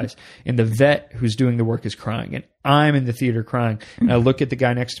her eyes. And the vet who's doing the work is crying, and I'm in the theater crying. And I look at the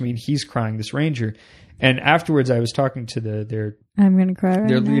guy next to me and he's crying, this ranger. And afterwards I was talking to I'm going to cry right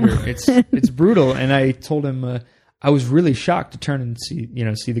their now. leader. It's brutal. And I told him, I was really shocked to turn and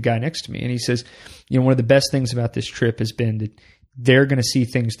see the guy next to me. And he says, one of the best things about this trip has been that they're going to see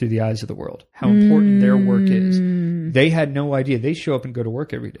things through the eyes of the world, how important their work is. They had no idea. They show up and go to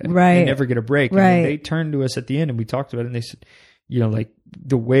work every day. Right. They never get a break. Right. And they turned to us at the end and we talked about it, and they said, like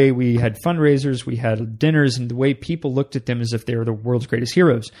the way we had fundraisers, we had dinners, and the way people looked at them as if they were the world's greatest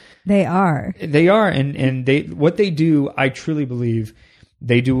heroes. They are. And what they do, I truly believe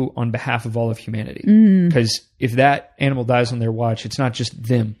they do on behalf of all of humanity. Because if that animal dies on their watch, it's not just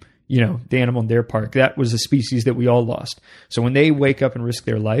them. The animal in their park. That was a species that we all lost. So when they wake up and risk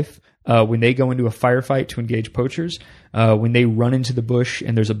their life, when they go into a firefight to engage poachers, when they run into the bush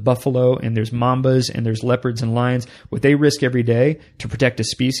and there's a buffalo and there's mambas and there's leopards and lions, what they risk every day to protect a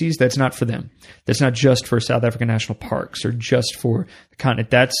species, that's not for them. That's not just for South African national parks or just for the continent.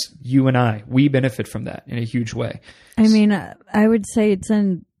 That's you and I. We benefit from that in a huge way. I mean, I would say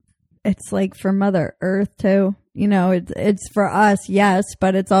it's like for Mother Earth too. It's for us, yes,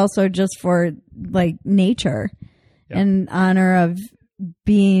 but it's also just for like nature in honor of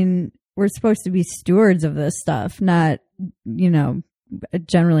we're supposed to be stewards of this stuff, not,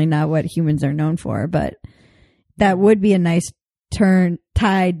 generally not what humans are known for, but that would be a nice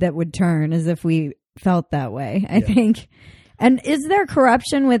tide that would turn as if we felt that way, I think. And is there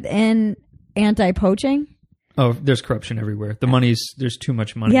corruption within anti-poaching? Oh, there's corruption everywhere. There's too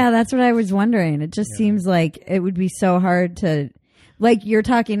much money. Yeah, that's what I was wondering. It just seems like it would be so hard to, like you're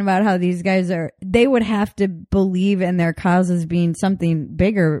talking about how these guys they would have to believe in their causes being something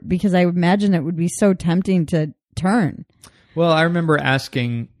bigger, because I imagine it would be so tempting to turn. Well, I remember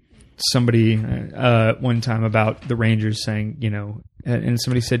asking somebody one time about the Rangers saying, and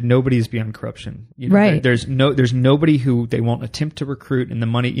somebody said nobody's beyond corruption. Right. There's nobody who they won't attempt to recruit, and the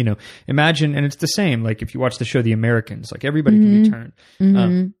money. Imagine, and it's the same. Like if you watch the show The Americans, like everybody can be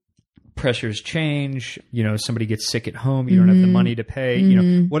turned. Pressures change. Somebody gets sick at home. You don't have the money to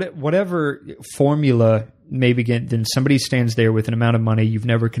pay. Whatever formula may begin. Then somebody stands there with an amount of money you've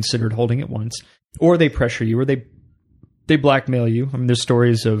never considered holding at once, or they pressure you, or they blackmail you. I mean, there's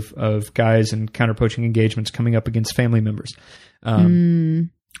stories of guys in counter-poaching engagements coming up against family members. And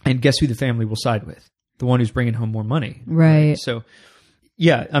guess who the family will side with? The one who's bringing home more money. Right. So,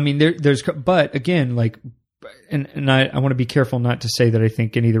 yeah, I mean, but again, like, and I want to be careful not to say that I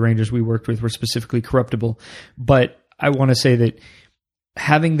think any of the Rangers we worked with were specifically corruptible, but I want to say that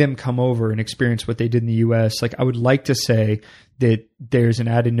having them come over and experience what they did in the U.S., like I would like to say that there's an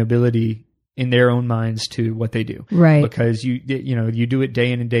added nobility in their own minds to what they do. Right. Because you do it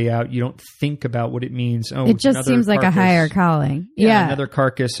day in and day out. You don't think about what it means. Oh, it just seems like a higher calling. Yeah. Another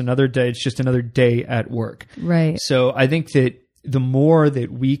carcass, another day. It's just another day at work. Right. So I think that the more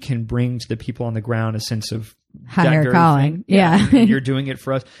that we can bring to the people on the ground a sense of higher calling. Yeah. And you're doing it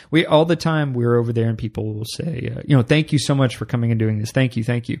for us. All the time we're over there and people will say, thank you so much for coming and doing this. Thank you.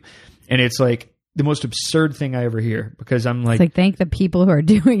 Thank you. And it's like the most absurd thing I ever hear, because I'm like, it's like, thank the people who are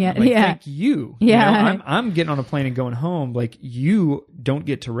doing it. Like, yeah. Thank you. Yeah. I'm getting on a plane and going home. Like, you don't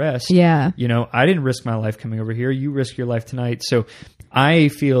get to rest. Yeah. I didn't risk my life coming over here. You risk your life tonight. So I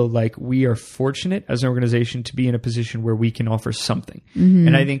feel like we are fortunate as an organization to be in a position where we can offer something.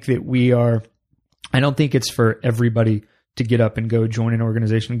 And I think that I don't think it's for everybody to get up and go join an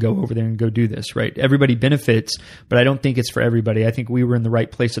organization and go over there and go do this, right? Everybody benefits, but I don't think it's for everybody. I think we were in the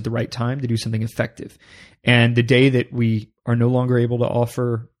right place at the right time to do something effective. And the day that we are no longer able to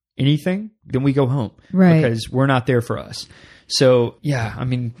offer anything, then we go home. Right. Because we're not there for us. So, yeah, I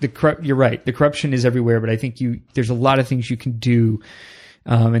mean, you're right. The corruption is everywhere, but I think there's a lot of things you can do.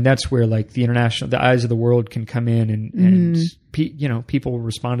 And that's where like the eyes of the world can come in and people will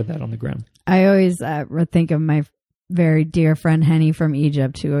respond to that on the ground. I always think of my very dear friend Henny from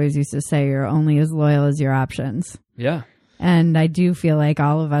Egypt, who always used to say, you're only as loyal as your options. Yeah. And I do feel like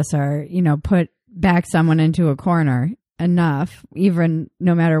all of us are, back someone into a corner enough, even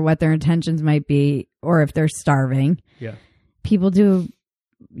no matter what their intentions might be, or if they're starving. Yeah. People do,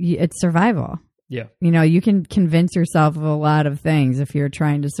 it's survival. Yeah. You can convince yourself of a lot of things if you're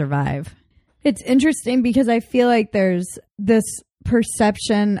trying to survive. It's interesting because I feel like there's this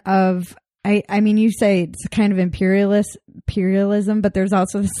perception of I mean, you say it's kind of imperialism, but there's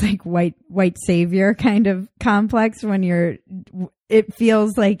also this like white savior kind of complex when it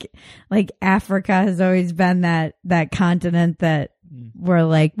feels like Africa has always been that continent that we're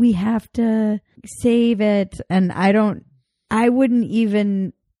like, we have to save it. And I wouldn't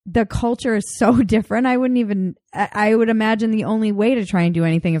even, the culture is so different. I would imagine the only way to try and do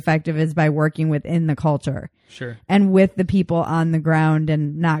anything effective is by working within the culture. Sure. And with the people on the ground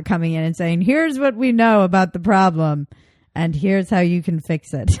and not coming in and saying, here's what we know about the problem and here's how you can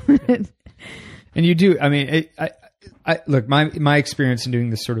fix it. And you do, I mean, I look, my experience in doing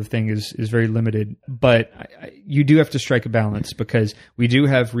this sort of thing is very limited, but you do have to strike a balance because we do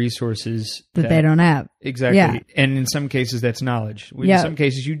have resources that they don't have. Exactly. Yeah. And in some cases that's knowledge. In some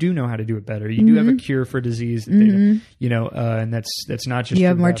cases you do know how to do it better. You do have a cure for disease that they don't, and that's not just, you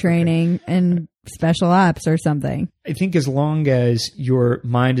have more training and special ops or something. I think as long as your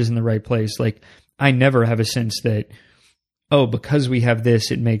mind is in the right place, like I never have a sense that, because we have this,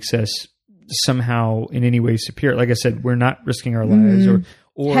 it makes us somehow in any way superior. Like I said, we're not risking our lives or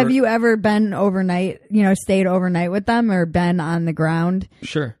have you ever been overnight, stayed overnight with them or been on the ground?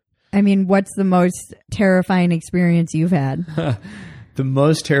 Sure. I mean, what's the most terrifying experience you've had? The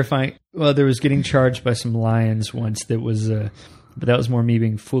most terrifying, well, there was getting charged by some lions once that was, but that was more me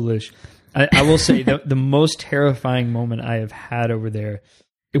being foolish. I will say the most terrifying moment I have had over there,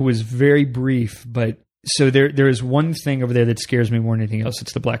 it was very brief, but so there is one thing over there that scares me more than anything else.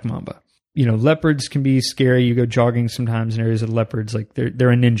 It's the black mamba. Leopards can be scary. You go jogging sometimes in areas of leopards, like they're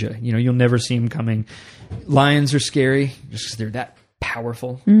a ninja. You'll never see them coming. Lions are scary just because they're that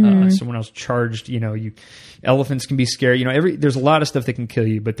powerful. Someone else charged, elephants can be scary. There's a lot of stuff that can kill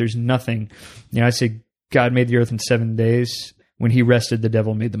you, but there's nothing. I say God made the earth in 7 days. When he rested, the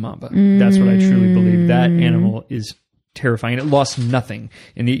devil made the mamba. That's what I truly believe. That animal is terrifying. It lost nothing.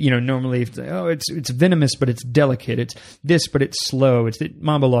 And normally it's venomous, but it's delicate. It's this, but it's slow.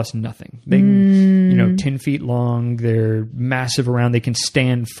 Mamba lost nothing. They, 10 feet long. They're massive around. They can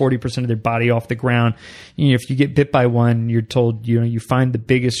stand 40% of their body off the ground. If you get bit by one, you're told, you find the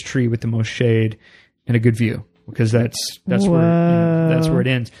biggest tree with the most shade and a good view because that's where it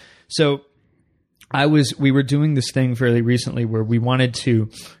ends. So we were doing this thing fairly recently where we wanted to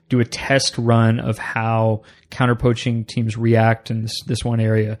do a test run of how counter-poaching teams react in this one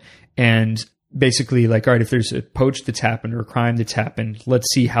area. And basically like, all right, if there's a poach that's happened or a crime that's happened, let's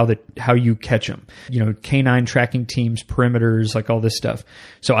see how you catch them. Canine tracking teams, perimeters, like all this stuff.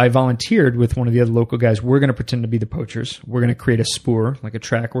 So I volunteered with one of the other local guys. We're going to pretend to be the poachers. We're going to create a spoor, like a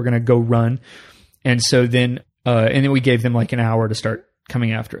track. We're going to go run. And so then we gave them like an hour to start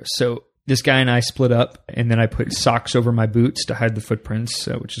coming after us. So this guy and I split up, and then I put socks over my boots to hide the footprints,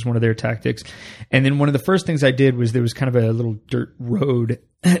 which is one of their tactics. And then one of the first things I did was there was kind of a little dirt road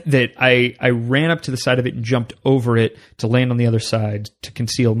that I ran up to the side of it and jumped over it to land on the other side to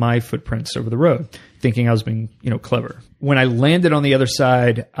conceal my footprints over the road, thinking I was being, clever. When I landed on the other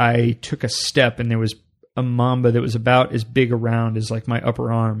side, I took a step, and there was a mamba that was about as big around as like my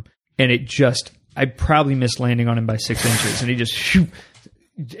upper arm, and I probably missed landing on him by 6 inches, and he just shoo.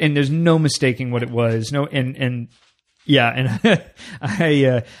 And there's no mistaking what it was. No, and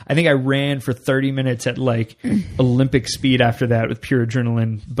I think I ran for 30 minutes at like Olympic speed after that with pure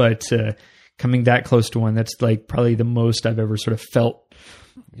adrenaline. But coming that close to one, that's like probably the most I've ever sort of felt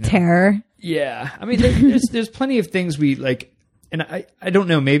terror. Yeah, I mean, there's plenty of things we like, and I don't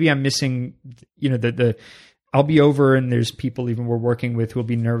know. Maybe I'm missing, the. I'll be over and there's people even we're working with who'll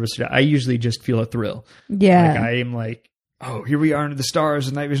be nervous. I usually just feel a thrill. Yeah, like I am like, oh, here we are under the stars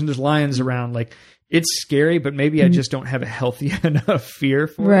and night vision. There's lions around. Like, it's scary, but maybe I just don't have a healthy enough fear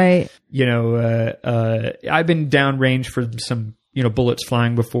for it. I've been downrange for some, bullets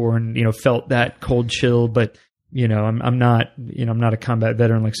flying before and, felt that cold chill, but, I'm not a combat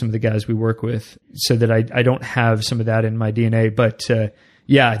veteran like some of the guys we work with, so that I don't have some of that in my DNA. But,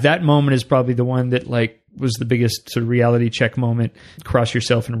 that moment is probably the one that like was the biggest sort of reality check moment. Cross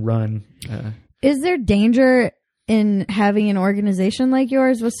yourself and run. Is there danger in having an organization like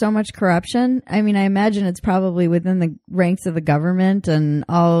yours with so much corruption? I mean, I imagine it's probably within the ranks of the government and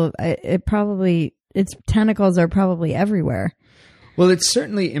all. Its tentacles are probably everywhere. Well, it's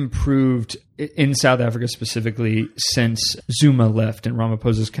certainly improved in South Africa specifically since Zuma left and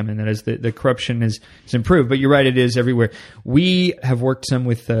Ramaphosa's come in. That is, the corruption is improved. But you're right, it is everywhere. We have worked some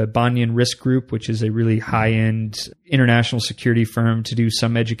with Banyan Risk Group, which is a really high-end international security firm, to do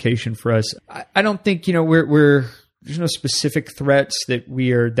some education for us. I don't think, there's no specific threats that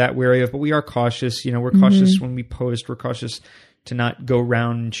we are that wary of, but we are cautious. We're cautious when we post. We're cautious to not go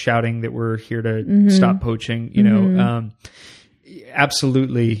around shouting that we're here to stop poaching,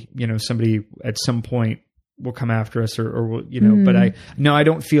 absolutely, somebody at some point will come after us or will, but I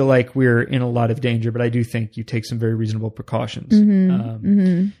don't feel like we're in a lot of danger, but I do think you take some very reasonable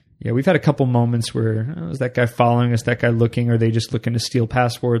precautions. Yeah, we've had a couple moments where, is that guy following us, that guy looking, are they just looking to steal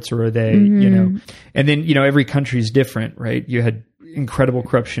passports, or are they, and then, every country is different, right? You had incredible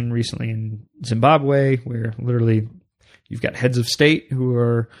corruption recently in Zimbabwe, where literally you've got heads of state who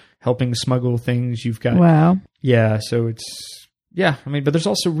are helping smuggle things. You've got, wow. Yeah. So but there's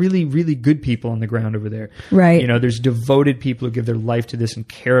also really, really good people on the ground over there. Right. There's devoted people who give their life to this and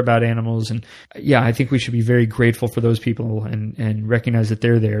care about animals. And I think we should be very grateful for those people and recognize that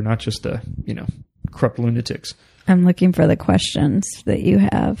they're there, not just corrupt lunatics. I'm looking for the questions that you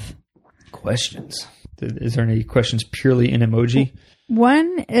have. Questions. Is there any questions purely in emoji?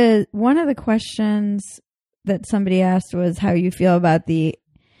 One of the questions that somebody asked was how you feel about the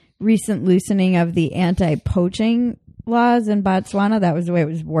recent loosening of the anti-poaching laws in Botswana. That was the way it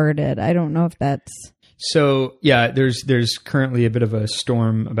was worded. I don't know if that's... So, there's currently a bit of a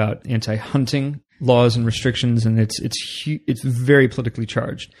storm about anti-hunting laws and restrictions, and it's very politically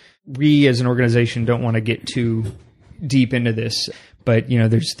charged. We as an organization don't want to get too deep into this, but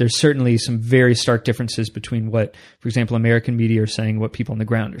there's certainly some very stark differences between what, for example, American media are saying, what people on the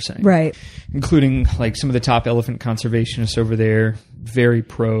ground are saying, right? Including like some of the top elephant conservationists over there, very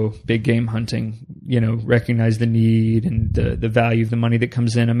pro big game hunting. Recognize the need and the value of the money that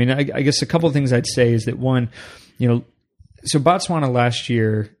comes in. I mean, I guess a couple of things I'd say is that one, so Botswana last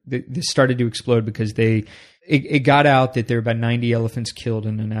year this started to explode because it got out that there were about 90 elephants killed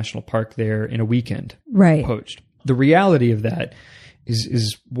in a national park there in a weekend, right? Poached. The reality of that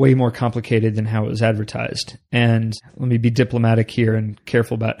is way more complicated than how it was advertised. And let me be diplomatic here and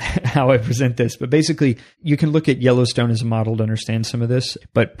careful about how I present this. But basically, you can look at Yellowstone as a model to understand some of this.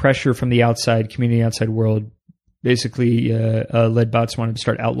 But pressure from the community outside world, basically led Botswana to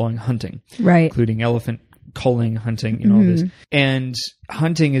start outlawing hunting, right? Including elephant culling, hunting, all this. And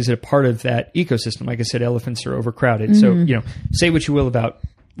hunting is a part of that ecosystem. Like I said, elephants are overcrowded. So, say what you will about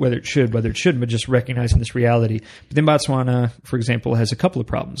whether it shouldn't, but just recognizing this reality. But then Botswana, for example, has a couple of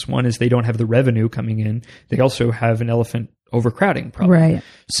problems. One is they don't have the revenue coming in. They also have an elephant overcrowding problem. Right.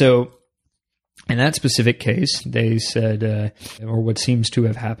 So in that specific case, they said, or what seems to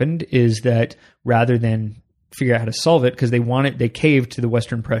have happened is that rather than figure out how to solve it, because they caved to the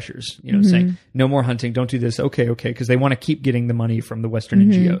Western pressures, saying, no more hunting, don't do this. Okay. Because they want to keep getting the money from the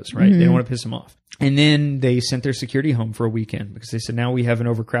Western NGOs, right? They don't want to piss them off. And then they sent their security home for a weekend because they said, now we have an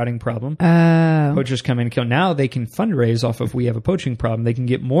overcrowding problem. Poachers come in and kill. Now they can fundraise off of we have a poaching problem. They can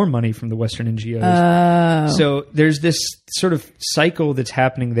get more money from the Western NGOs. So there's this sort of cycle that's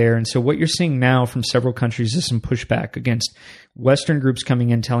happening there. And so what you're seeing now from several countries is some pushback against Western groups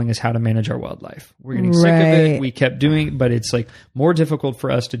coming in telling us how to manage our wildlife. We're getting sick of it. We kept doing it, but it's like more difficult for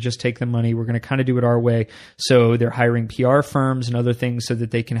us to just take the money. We're going to kind of do it our way. So they're hiring PR firms and other things so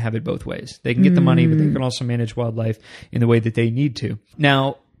that they can have it both ways. They can get the money, but they can also manage wildlife in the way that they need to.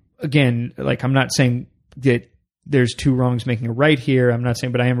 Now, again, like I'm not saying that there's two wrongs making a right here. I'm not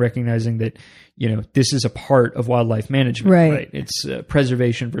saying, but I am recognizing that, this is a part of wildlife management, right? It's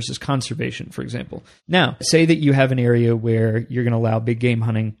preservation versus conservation, for example. Now, say that you have an area where you're going to allow big game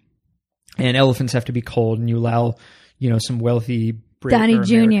hunting and elephants have to be culled, and you allow, some wealthy Donnie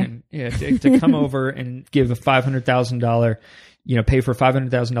Jr. To come over and give a $500,000, pay for a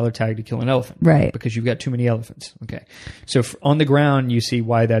 $500,000 tag to kill an elephant, right? Because you've got too many elephants. Okay. So on the ground, you see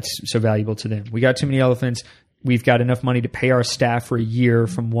why that's so valuable to them. We got too many elephants. We've got enough money to pay our staff for a year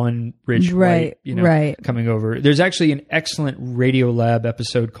from one rich white, coming over. There's actually an excellent Radio Lab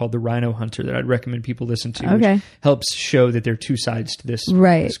episode called The Rhino Hunter that I'd recommend people listen to, which helps show that there are two sides to this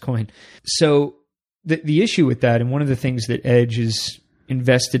coin. So the issue with that, and one of the things that Edge is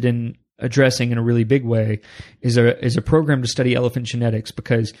invested in addressing in a really big way is a program to study elephant genetics,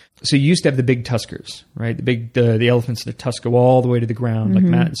 because so you used to have the big tuskers, right? The elephants that tusk go all the way to the ground, like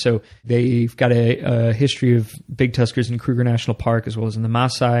Matt. So they've got a history of big tuskers in Kruger National Park as well as in the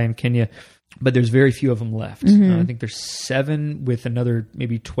Maasai in Kenya, but there's very few of them left. I think there's 7 with another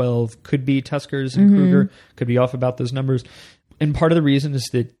maybe 12 could be tuskers in Kruger, could be off about those numbers. And part of the reason is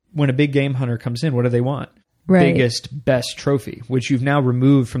that when a big game hunter comes in, what do they want? Biggest, best trophy, which you've now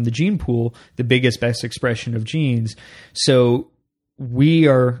removed from the gene pool, the biggest, best expression of genes. So we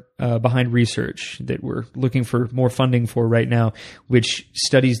are behind research that we're looking for more funding for right now, which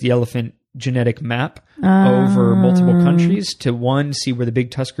studies the elephant genetic map over multiple countries to, one, see where the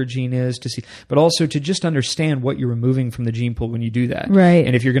big tusker gene is, to see, but also to just understand what you're removing from the gene pool when you do that. Right.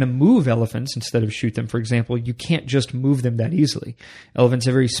 And if you're going to move elephants instead of shoot them, for example, you can't just move them that easily. Elephants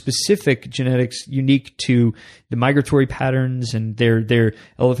have very specific genetics unique to the migratory patterns, and their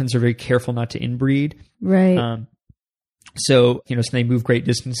elephants are very careful not to inbreed. Right. So they move great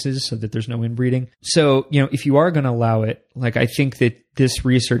distances so that there's no inbreeding. So, if you are going to allow it, like, I think that this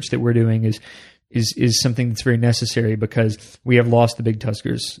research that we're doing is something that's very necessary, because we have lost the big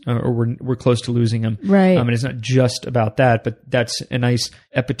tuskers, or we're close to losing them. Right. And it's not just about that, but that's a nice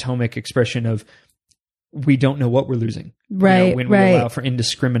epitomic expression of, we don't know what we're losing, right? When we allow for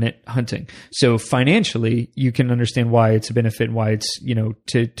indiscriminate hunting. So financially, you can understand why it's a benefit and why it's,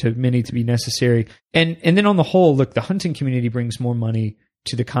 to many to be necessary. And then on the whole, look, the hunting community brings more money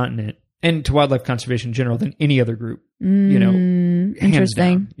to the continent and to wildlife conservation in general than any other group, hands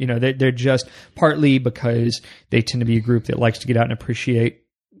down. They're just partly because they tend to be a group that likes to get out and appreciate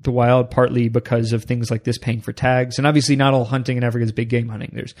the wild, partly because of things like this, paying for tags. And obviously not all hunting in Africa is big game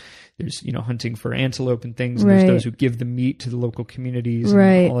hunting. There's hunting for antelope and things. And right. There's those who give the meat to the local communities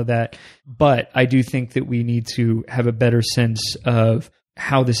right. and all of that. But I do think that we need to have a better sense of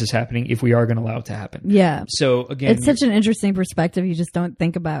how this is happening if we are going to allow it to happen. Yeah. So again, it's such an interesting perspective you just don't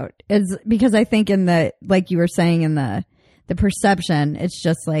think about. It's because I think like you were saying, in the perception, it's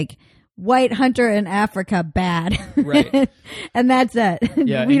just like, white hunter in Africa, bad. Right. And that's it.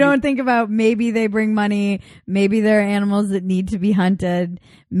 Yeah, we don't think about, maybe they bring money, maybe there are animals that need to be hunted,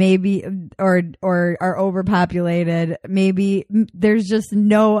 maybe, or are overpopulated. Maybe there's just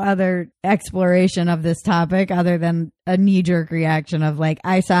no other exploration of this topic other than a knee-jerk reaction of, like,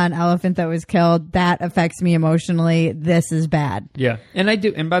 I saw an elephant that was killed. That affects me emotionally. This is bad. Yeah. And I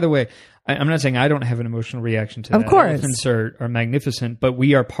do. And by the way, I'm not saying I don't have an emotional reaction to that. Of course. Elephants are magnificent, but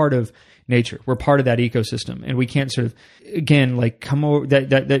we are part of nature. We're part of that ecosystem. And we can't sort of, again, like, come over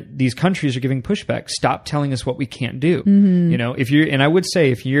that these countries are giving pushback. Stop telling us what we can't do. Mm-hmm. And I would say,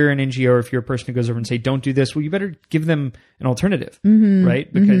 if you're an NGO or if you're a person who goes over and say, don't do this, well, you better give them an alternative, mm-hmm.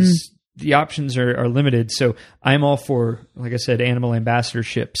 right? Because the options are limited. So I'm all for, like I said, animal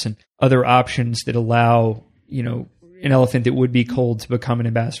ambassadorships and other options that allow, an elephant that would be culled to become an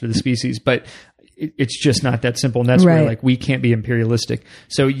ambassador of the species. But it's just not that simple. And that's right. where, like, we can't be imperialistic.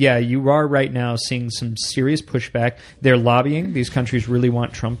 So yeah, you are right now seeing some serious pushback. They're lobbying. These countries really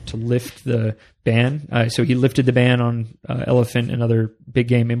want Trump to lift the ban. So he lifted the ban on elephant and other big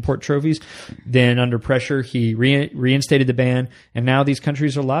game import trophies. Then under pressure, he reinstated the ban. And now these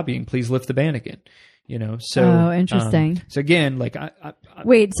countries are lobbying, please lift the ban again. So, oh, interesting. So again, like,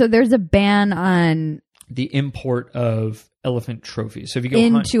 wait, so there's a ban on the import of elephant trophies. So if you go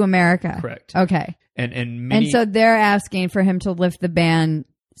into America, correct? Okay, and so they're asking for him to lift the ban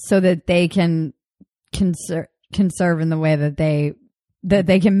so that they can conserve in the way that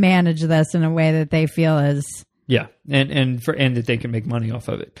they can manage this in a way that they feel is and that they can make money off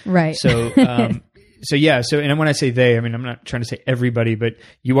of it, right? So. And when I say they, I mean, I'm not trying to say everybody, but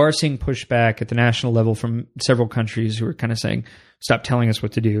you are seeing pushback at the national level from several countries who are kind of saying, stop telling us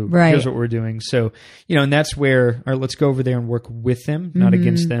what to do. Right. Here's what we're doing. So, and that's where, all right, let's go over there and work with them, not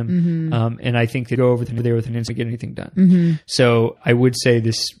against them. Mm-hmm. And I think they go over there with an instant to get anything done. Mm-hmm. So I would say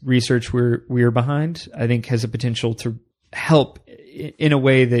this research we're behind, I think, has a potential to help in a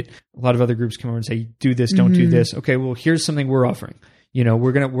way that a lot of other groups come over and say, do this, don't do this. Okay, well, here's something we're offering.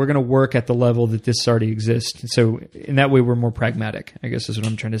 We're gonna work at the level that this already exists. So in that way, we're more pragmatic, I guess is what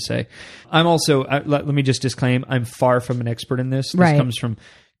I'm trying to say. I'm also, let me just disclaim, I'm far from an expert in this. This comes from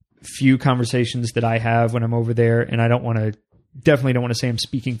few conversations that I have when I'm over there, and I definitely don't want to say I'm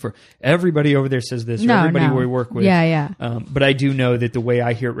speaking for everybody over there says this, or everybody we work with. Yeah. But I do know that the way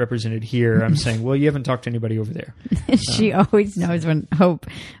I hear it represented here, I'm saying, well, you haven't talked to anybody over there. She always knows when Hope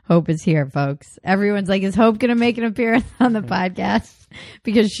is here, folks. Everyone's like, is Hope going to make an appearance on the podcast?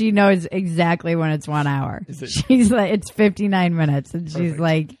 Because she knows exactly when it's 1 hour. She's like, it's 59 minutes. And she's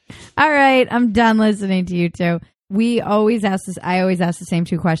like, all right, I'm done listening to you two. I always ask the same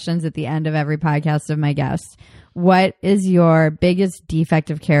two questions at the end of every podcast of my guests. What is your biggest defect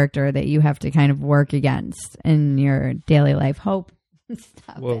of character that you have to kind of work against in your daily life? Hope.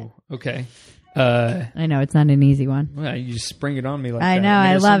 Stop Whoa. it. Okay. I know it's not an easy one. Well, you just spring it on me like I that. know.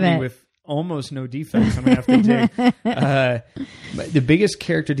 I love it. With almost no defects, I'm going to have to dig. The biggest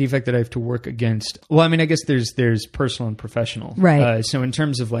character defect that I have to work against, well, I mean, I guess there's personal and professional. Right. So in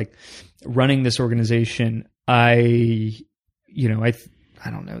terms of, like, running this organization, I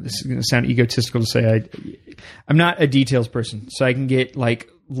don't know, this is going to sound egotistical to say I'm not a details person, so I can get, like,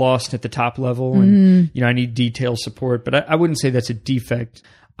 lost at the top level and, I need detail support, but I wouldn't say that's a defect.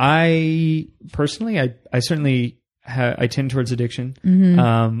 I personally, I certainly I tend towards addiction,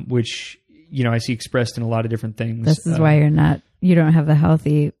 which, you know, I see expressed in a lot of different things. This is why you don't have the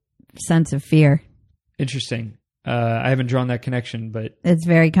healthy sense of fear. Interesting. I haven't drawn that connection, but it's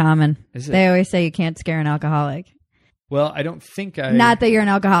very common. Is it? They always say you can't scare an alcoholic. Well, I don't think Not that you're an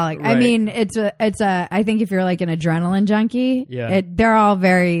alcoholic. Right. I mean, I think if you're like an adrenaline junkie, they're all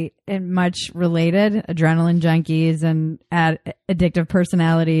very much related. Adrenaline junkies and addictive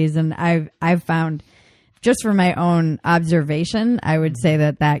personalities. And I've found, just from my own observation, I would say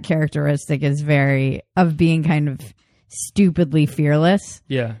that characteristic is of being kind of stupidly fearless.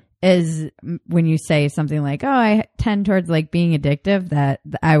 Yeah. Is when you say something like, oh, I tend towards like being addictive, that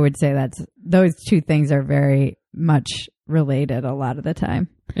I would say those two things are very much related a lot of the time.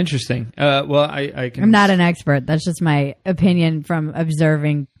 Interesting. Well, I'm not an expert. That's just my opinion from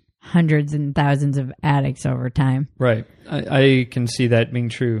observing hundreds and thousands of addicts over time. Right. I can see that being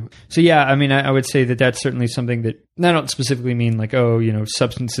true. So yeah, I mean, I would say that that's certainly something that, I don't specifically mean like, oh, you know,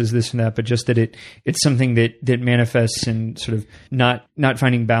 substances, this and that, but just that it's something that manifests in sort of not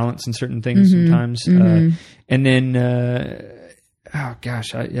finding balance in certain things sometimes. And then, oh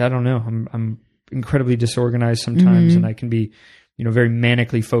gosh, I don't know. I'm incredibly disorganized sometimes, and I can be, you know, very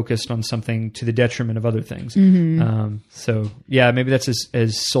manically focused on something to the detriment of other things. So yeah, maybe that's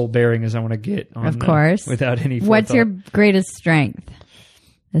as soul bearing as I want to get on, of course, without any forethought. What's your greatest strength?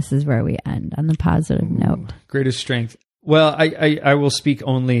 This is where we end on the positive note. Greatest strength. Well, I will speak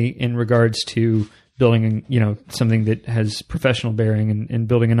only in regards to building, you know, something that has professional bearing and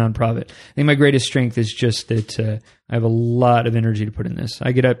building a nonprofit. I think my greatest strength is just that I have a lot of energy to put in this.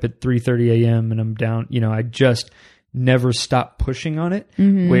 I get up at 3:30 a.m. and I'm down, you know, I just never stop pushing on it,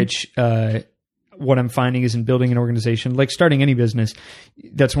 which what I'm finding is in building an organization, like starting any business,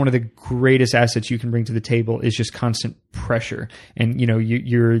 that's one of the greatest assets you can bring to the table is just constant pressure. And, you know,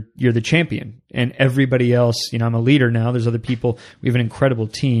 you're the champion, and everybody else, you know, I'm a leader now. There's other people. We have an incredible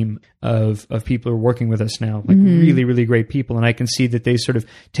team of people who are working with us now, like really, really great people. And I can see that they sort of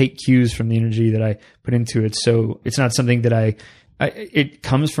take cues from the energy that I put into it. So it's not something that it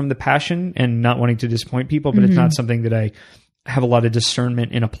comes from the passion and not wanting to disappoint people, but it's not something that I have a lot of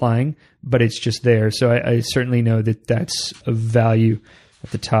discernment in applying, but it's just there. So I certainly know that that's of value at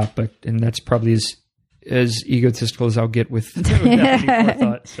the top, and that's probably as egotistical as I'll get with without any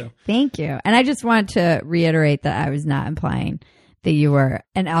forethought. So thank you. And I just want to reiterate that I was not implying that you were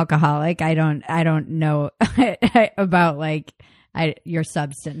an alcoholic. I don't know about like your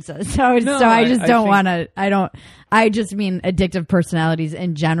substances. So I just don't want to, I just mean addictive personalities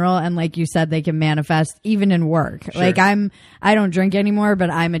in general. And like you said, they can manifest even in work. Sure. Like I don't drink anymore, but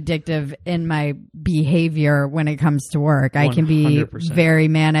I'm addictive in my behavior when it comes to work. 100%. I can be very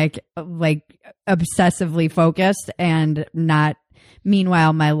manic, like obsessively focused, and not,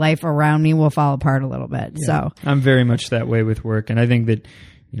 meanwhile, my life around me will fall apart a little bit. Yeah. So I'm very much that way with work. And I think that,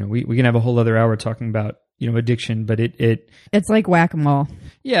 you know, we can have a whole other hour talking about, you know, addiction, but it's like whack-a-mole.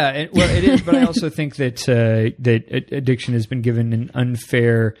 Yeah, it is. But I also think that that addiction has been given an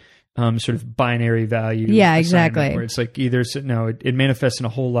unfair sort of binary value. Yeah, exactly. Where it's like it manifests in a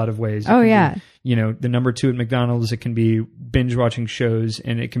whole lot of ways. Oh yeah. You know, the number 2 at McDonald's. It can be binge watching shows,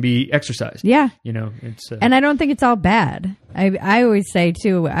 and it can be exercise. Yeah. You know, it's and I don't think it's all bad. I always say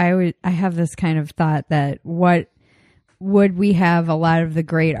too. I have this kind of thought that would we have a lot of the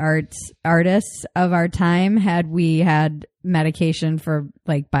great artists of our time had we had medication for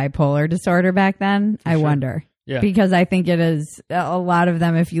like bipolar disorder back then? I wonder. Yeah. Because I think it is a lot of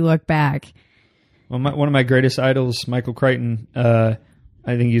them, if you look back. Well, one of my greatest idols, Michael Crichton, I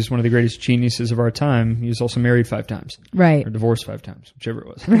think he's one of the greatest geniuses of our time. He was also married 5 times. Right. Or divorced 5 times, whichever it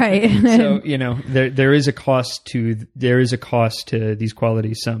was. Right. So, you know, there is a cost to these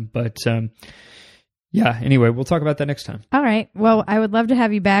qualities, but yeah, anyway, we'll talk about that next time. All right. Well, I would love to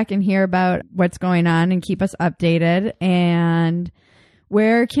have you back and hear about what's going on and keep us updated. And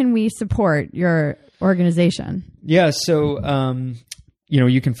where can we support your organization? Yeah, so, you know,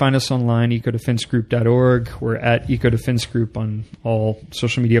 you can find us online, ecodefensegroup.org. We're at Ecodefense on all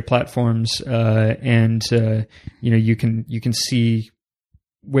social media platforms. And you know, you can see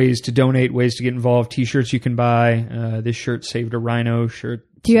ways to donate, ways to get involved, T-shirts you can buy. This shirt saved a Rhino shirt.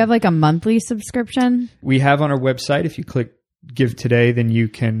 Do you have like a monthly subscription? We have on our website. If you click Give Today, then you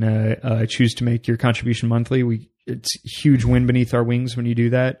can choose to make your contribution monthly. It's a huge wind beneath our wings when you do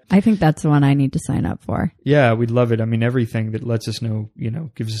that. I think that's the one I need to sign up for. Yeah, we'd love it. I mean, everything that lets us know, you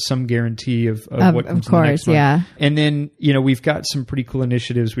know, gives us some guarantee of what comes in the next month. Yeah. And then, you know, we've got some pretty cool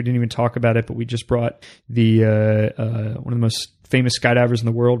initiatives. We didn't even talk about it, but we just brought the one of the most famous skydivers in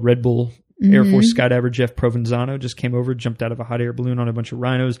the world, Red Bull Air Force skydiver Jeff Provenzano just came over, jumped out of a hot air balloon on a bunch of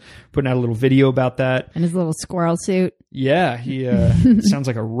rhinos, putting out a little video about that. In his little squirrel suit. Yeah, he sounds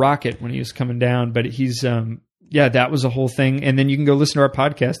like a rocket when he was coming down, but he's that was a whole thing. And then you can go listen to our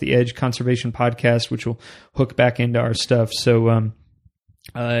podcast, the Edge Conservation Podcast, which will hook back into our stuff. So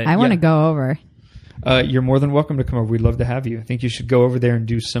I want to go over. You're more than welcome to come over. We'd love to have you. I think you should go over there and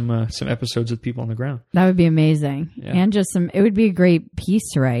do some episodes with people on the ground. That would be amazing. Yeah. And it would be a great piece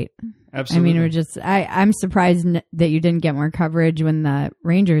to write. Absolutely. I mean, it would just, I'm surprised that you didn't get more coverage when the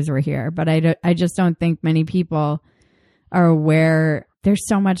Rangers were here, but I just don't think many people are aware. There's just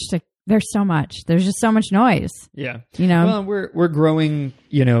so much noise. Yeah. Well, we're growing,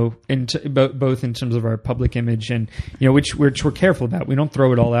 both in terms of our public image and, which we're careful about. We don't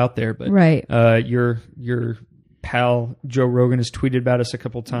throw it all out there, but right. Your pal Joe Rogan has tweeted about us a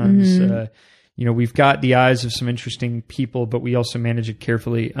couple times. We've got the eyes of some interesting people, but we also manage it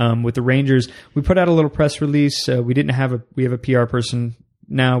carefully. With the Rangers, we put out a little press release. We have a PR person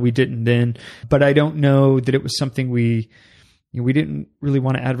now. We didn't then, but I don't know that it was something we didn't really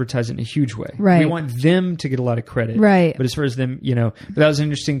want to advertise it in a huge way. Right. We want them to get a lot of credit. Right. But as far as them, but that was an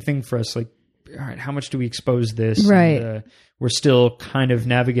interesting thing for us. Like, all right, how much do we expose this? Right. And, we're still kind of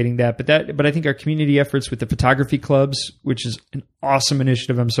navigating that. But I think our community efforts with the photography clubs, which is an awesome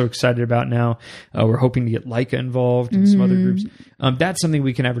initiative I'm so excited about now. We're hoping to get Leica involved and some other groups. That's something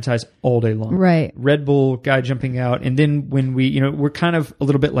we can advertise all day long. Right. Red Bull guy jumping out. And then when we're kind of a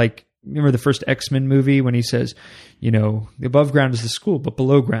little bit like, remember the first X-Men movie when he says, the above ground is the school, but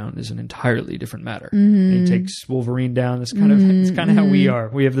below ground is an entirely different matter. And he takes Wolverine down. It's kind of how we are.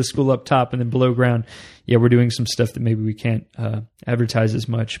 We have the school up top, and then below ground, we're doing some stuff that maybe we can't advertise as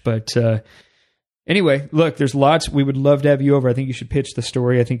much. But anyway, look, there's lots. We would love to have you over. I think you should pitch the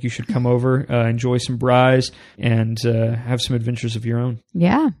story. I think you should come over, enjoy some braais, and have some adventures of your own.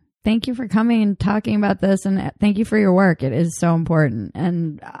 Yeah. Thank you for coming and talking about this, and thank you for your work. It is so important.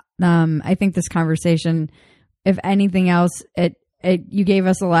 And I think this conversation, if anything else, you gave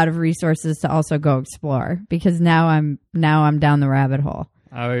us a lot of resources to also go explore, because now I'm down the rabbit hole.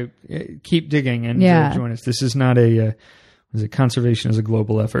 I keep digging and join us. This is not conservation is a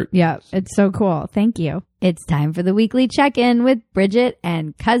global effort. Yeah, it's so cool. Thank you. It's time for the weekly check-in with Bridget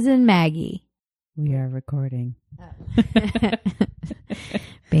and Cousin Maggie. We are recording.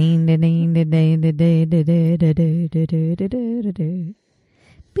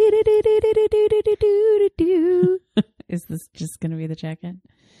 Is this just going to be the check-in?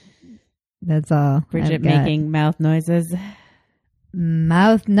 That's all. Bridget making mouth noises.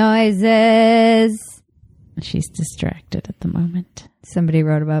 Mouth noises. She's distracted at the moment. Somebody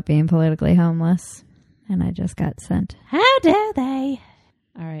wrote about being politically homeless, and I just got sent. How dare they?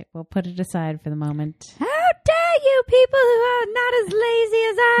 All right, we'll put it aside for the moment. How dare you people who are not as lazy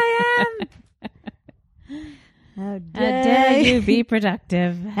as I am? How dare you be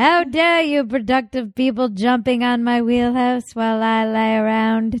productive? How dare you productive people jumping on my wheelhouse while I lay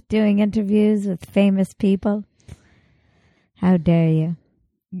around doing interviews with famous people? How dare you?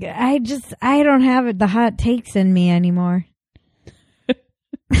 I don't have the hot takes in me anymore.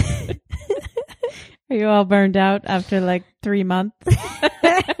 Are you all burned out after like 3 months?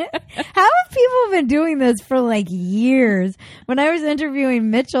 How have people been doing this for like years? When I was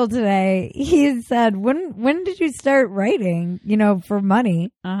interviewing Mitchell today, he said, when did you start writing, for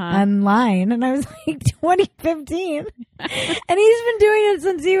money online? And I was like, 2015. And he's been doing it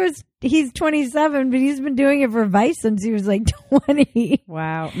since he's 27, but he's been doing it for Vice since he was like 20.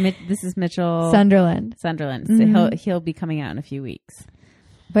 Wow. This is Mitchell Sunderland. Mm-hmm. So he'll be coming out in a few weeks.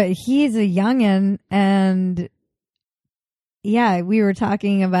 But he's a youngin', and we were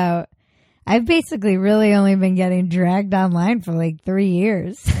talking about, I've basically really only been getting dragged online for like 3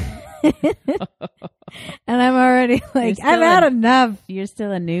 years. And I'm already like, I've had enough. You're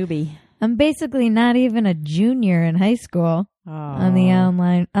still a newbie. I'm basically not even a junior in high school on the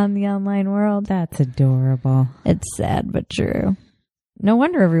online world. That's adorable. It's sad but true. No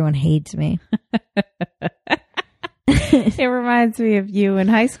wonder everyone hates me. It reminds me of you in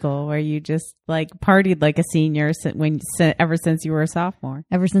high school, where you just like partied like a senior ever since you were a sophomore.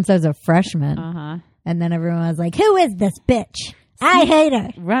 Ever since I was a freshman. And then everyone was like, who is this bitch? I hate her.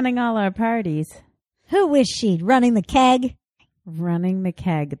 Running all our parties. Who is she? Running the keg? Running the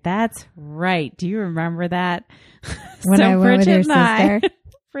keg. That's right. Do you remember that? When I went with your sister?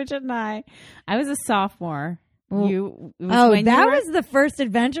 Bridget and I was a sophomore. That was the first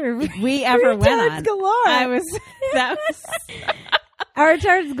adventure we ever went on. Galore. Our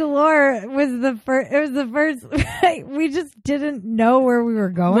Tarts Galore was the first. It was the first. We just didn't know where we were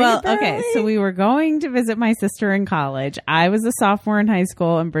going. Well, apparently. okay, so we were going to visit my sister in college. I was a sophomore in high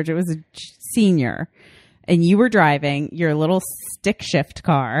school, and Bridget was a senior. And you were driving your little stick shift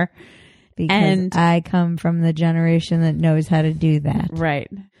car. Because I come from the generation that knows how to do that.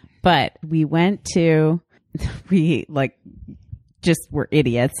 Right. But we went to, we just were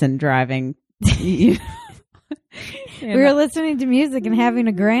idiots and driving. We were listening to music and having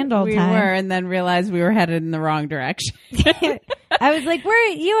a grand old time. We were, and then realized we were headed in the wrong direction. I was like, "Where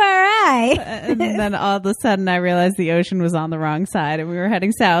you are I?" And then all of a sudden I realized the ocean was on the wrong side and we were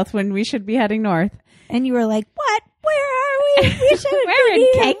heading south when we should be heading north. And you were like, "What? Where are we? We should We're be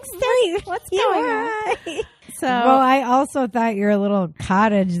in Kingston. What's going on?" So, well, I also thought your little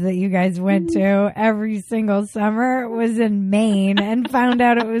cottage that you guys went to every single summer was in Maine, and found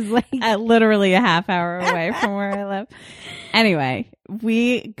out it was like literally a half hour away from where I live. Anyway,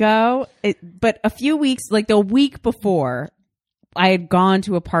 we go, but a few weeks, like the week before, I had gone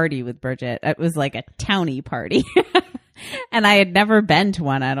to a party with Bridget. It was like a townie party. And I had never been to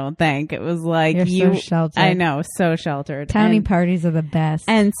one, I don't think. It was like You're so sheltered. I know, so sheltered. Townie parties are the best.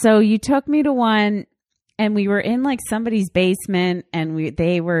 And so you took me to one, and we were in like somebody's basement, and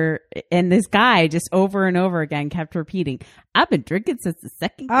and this guy just over and over again kept repeating, "I've been drinking since the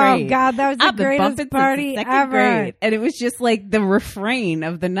second grade. Oh God, that was the greatest party ever. Grade." And it was just like the refrain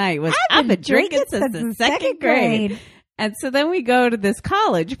of the night was, "I've been drinking since the second grade." And so then we go to this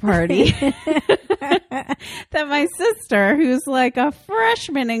college party that my sister, who's like a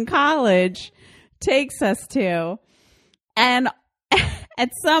freshman in college, takes us to. And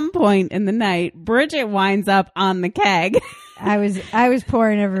at some point in the night, Bridget winds up on the keg. I was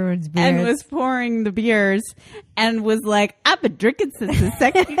pouring everyone's beers. And was pouring the beers and was like, "I've been drinking since the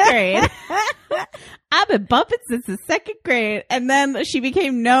second grade. I've been bumping since the second grade." And then she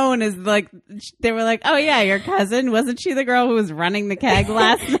became known as like, they were like, "Oh yeah, your cousin. Wasn't she the girl who was running the keg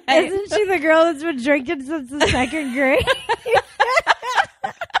last night?" Isn't she the girl that's been drinking since the second grade?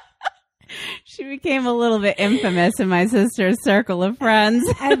 She became a little bit infamous in my sister's circle of friends.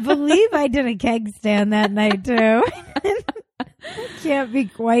 I believe I did a keg stand that night too. Can't be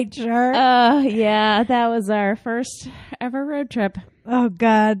quite sure. Yeah, that was our first ever road trip. Oh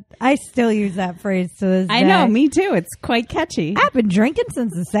God, I still use that phrase to this day. I know, me too. It's quite catchy. I've been drinking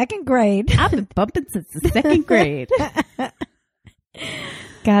since the second grade. I've been bumping since the second grade.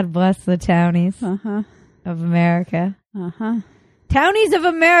 God bless the townies of America. Townies of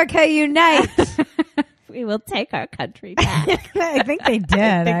America unite. We will take our country back. I think they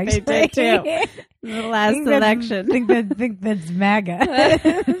did. I think they did too. The last election. I think that's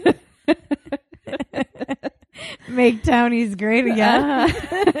MAGA. Make townies great again.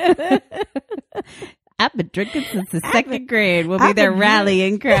 I've been drinking since the second grade. Will be their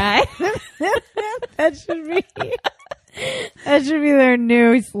rallying cry. That should be their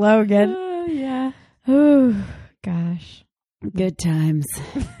new slogan. Oh yeah. Oh gosh. Good times.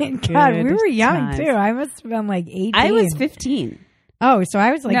 God, we were young too. I must have been like 18. I was 15. Oh, so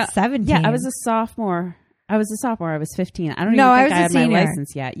I was like 17. Yeah, I was a sophomore. I was 15. I don't even think I had my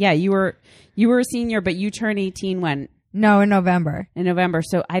license yet. Yeah, you were a senior, but you turned 18 when? No, in November.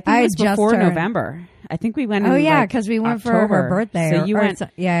 So I think it was before November. I think we went. Because we went October. for her birthday. So you went.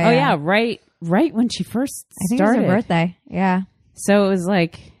 Yeah. Oh yeah, right when she first started. I think it was her birthday. Yeah. So it was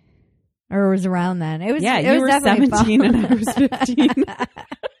like. Or it was around then. It was. Yeah, it you was were 17 and I was 15.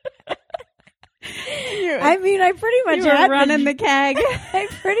 I mean, I pretty much had running the keg. I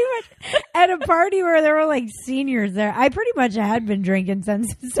pretty much at a party where there were like seniors there. I pretty much had been drinking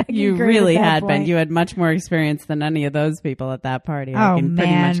since the second grade. You really had been. You had much more experience than any of those people at that party. I can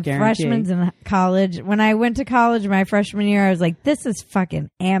pretty much guarantee. Freshmen in college. When I went to college my freshman year, I was like, "This is fucking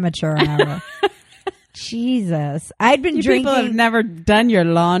amateur hour." Jesus, I'd been drinking. People have never done your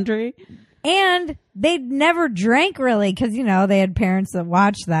laundry. And they'd never drank really because, they had parents that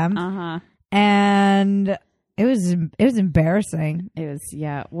watched them. And it was embarrassing. It was,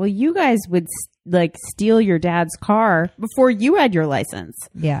 yeah. Well, you guys would like steal your dad's car before you had your license.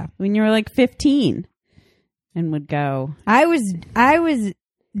 Yeah. When you were like 15 and would go. I was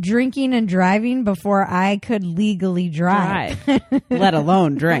drinking and driving before I could legally drive. Let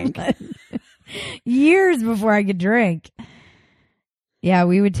alone drink. Years before I could drink. Yeah,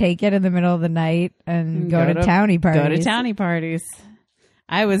 we would take it in the middle of the night and go to townie parties. Go to townie parties.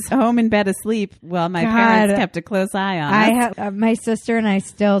 I was home in bed asleep while my parents kept a close eye on us. My sister and I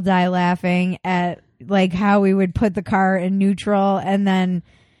still die laughing at like how we would put the car in neutral and then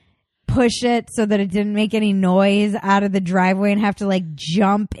push it so that it didn't make any noise out of the driveway and have to like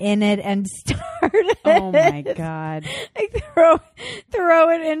jump in it and start it. Oh my God. Like throw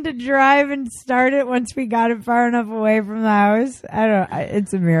it into drive and start it once we got it far enough away from the house.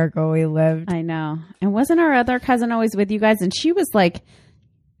 It's a miracle we lived. I know. And wasn't our other cousin always with you guys? And she was like,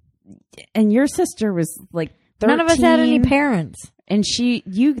 and your sister was like 13. None of us had any parents. And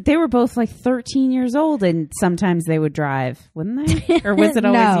they were both like 13 years old, and sometimes they would drive, wouldn't they? Or was it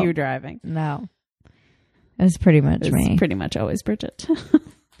always you driving? No. It was pretty much me. Pretty much always Bridget.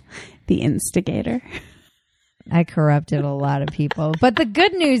 The instigator. I corrupted a lot of people. But the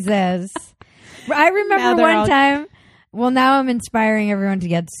good news is, I remember one time, well, now I'm inspiring everyone to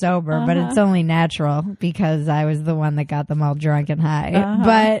get sober, but it's only natural because I was the one that got them all drunk and high.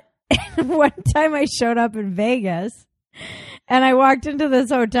 But one time I showed up in Vegas. And I walked into this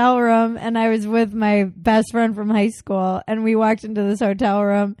hotel room, and I was with my best friend from high school, and we walked into this hotel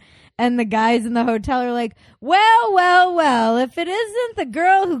room, and the guys in the hotel are like, well, if it isn't the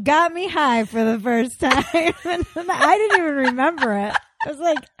girl who got me high for the first time. And I didn't even remember it. I was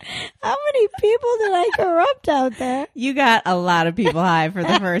like, how many people did I corrupt out there? You got a lot of people high for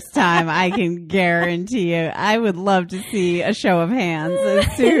the first time. I can guarantee you. I would love to see a show of hands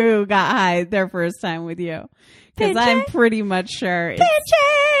as to who got high their first time with you. Because I'm pretty much sure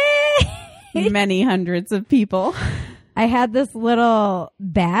it's many hundreds of people. I had this little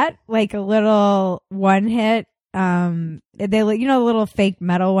bat, like a little one hit. They little fake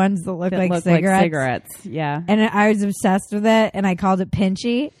metal ones that look like cigarettes. Yeah. And I was obsessed with it, and I called it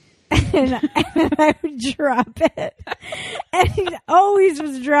Pinchy. And I would drop it. And he always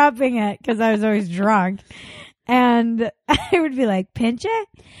was dropping it because I was always drunk. And I would be like, Pinchy,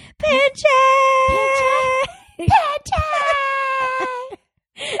 Pinchy, Pinchy.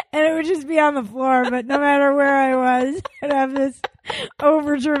 And it would just be on the floor, but no matter where I was, I'd have this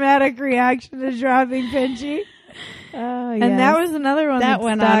over dramatic reaction to dropping Pinchy. Oh, yeah. And that was another one that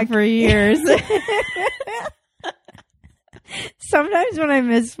went on for years. Sometimes when I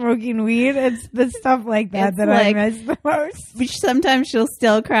miss smoking weed, it's the stuff like that I miss the most. Sometimes she'll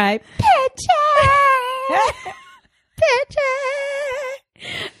still cry, Pinchy! Pinchy!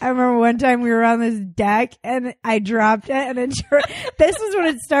 I remember one time we were on this deck and I dropped it, and this is when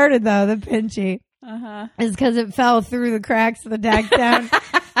it started though, the Pinchy. Is because it fell through the cracks of the deck down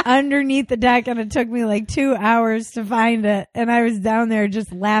underneath the deck, and it took me like 2 hours to find it. And I was down there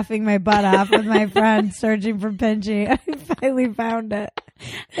just laughing my butt off with my friend searching for Pinchy. I finally found it.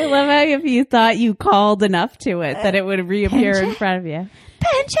 I love how if you thought you called enough to it that it would reappear Pinchy? In front of you.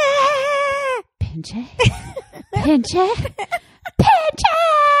 Pinchy! Pinchy? Pinchy? Pinchy!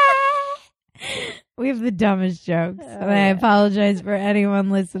 We have the dumbest jokes, and I apologize for anyone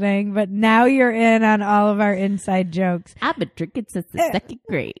listening, but now you're in on all of our inside jokes. I've been drinking since the second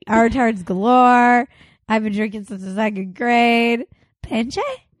grade. Artards galore. I've been drinking since the second grade. Pinchy?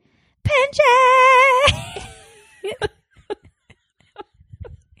 Pinchy!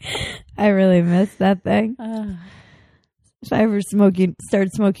 I really miss that thing. If I ever start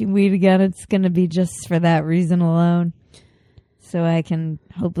smoking weed again, it's going to be just for that reason alone. So I can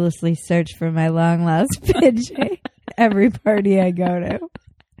hopelessly search for my long lost Pinchy every party I go to.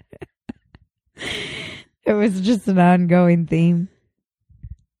 It was just an ongoing theme.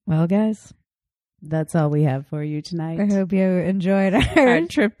 Well, guys, that's all we have for you tonight. I hope you enjoyed our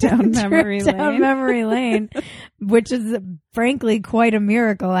trip down memory lane, which is frankly quite a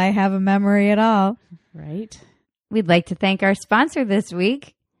miracle. I have a memory at all. Right. We'd like to thank our sponsor this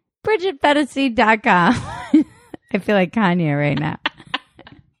week, BridgetFeticy.com. I feel like Kanye right now.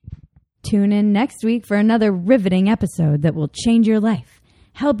 Tune in next week for another riveting episode that will change your life,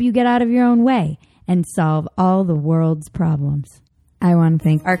 help you get out of your own way, and solve all the world's problems. I want to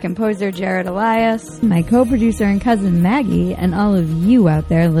thank our composer, Jared Elias, my co-producer and cousin, Maggie, and all of you out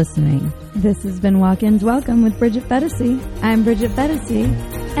there listening. This has been Walk-Ins Welcome with Bridget Feticy. I'm Bridget Feticy,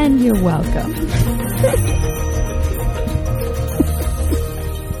 and you're welcome.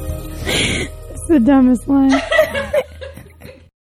 It's the dumbest line.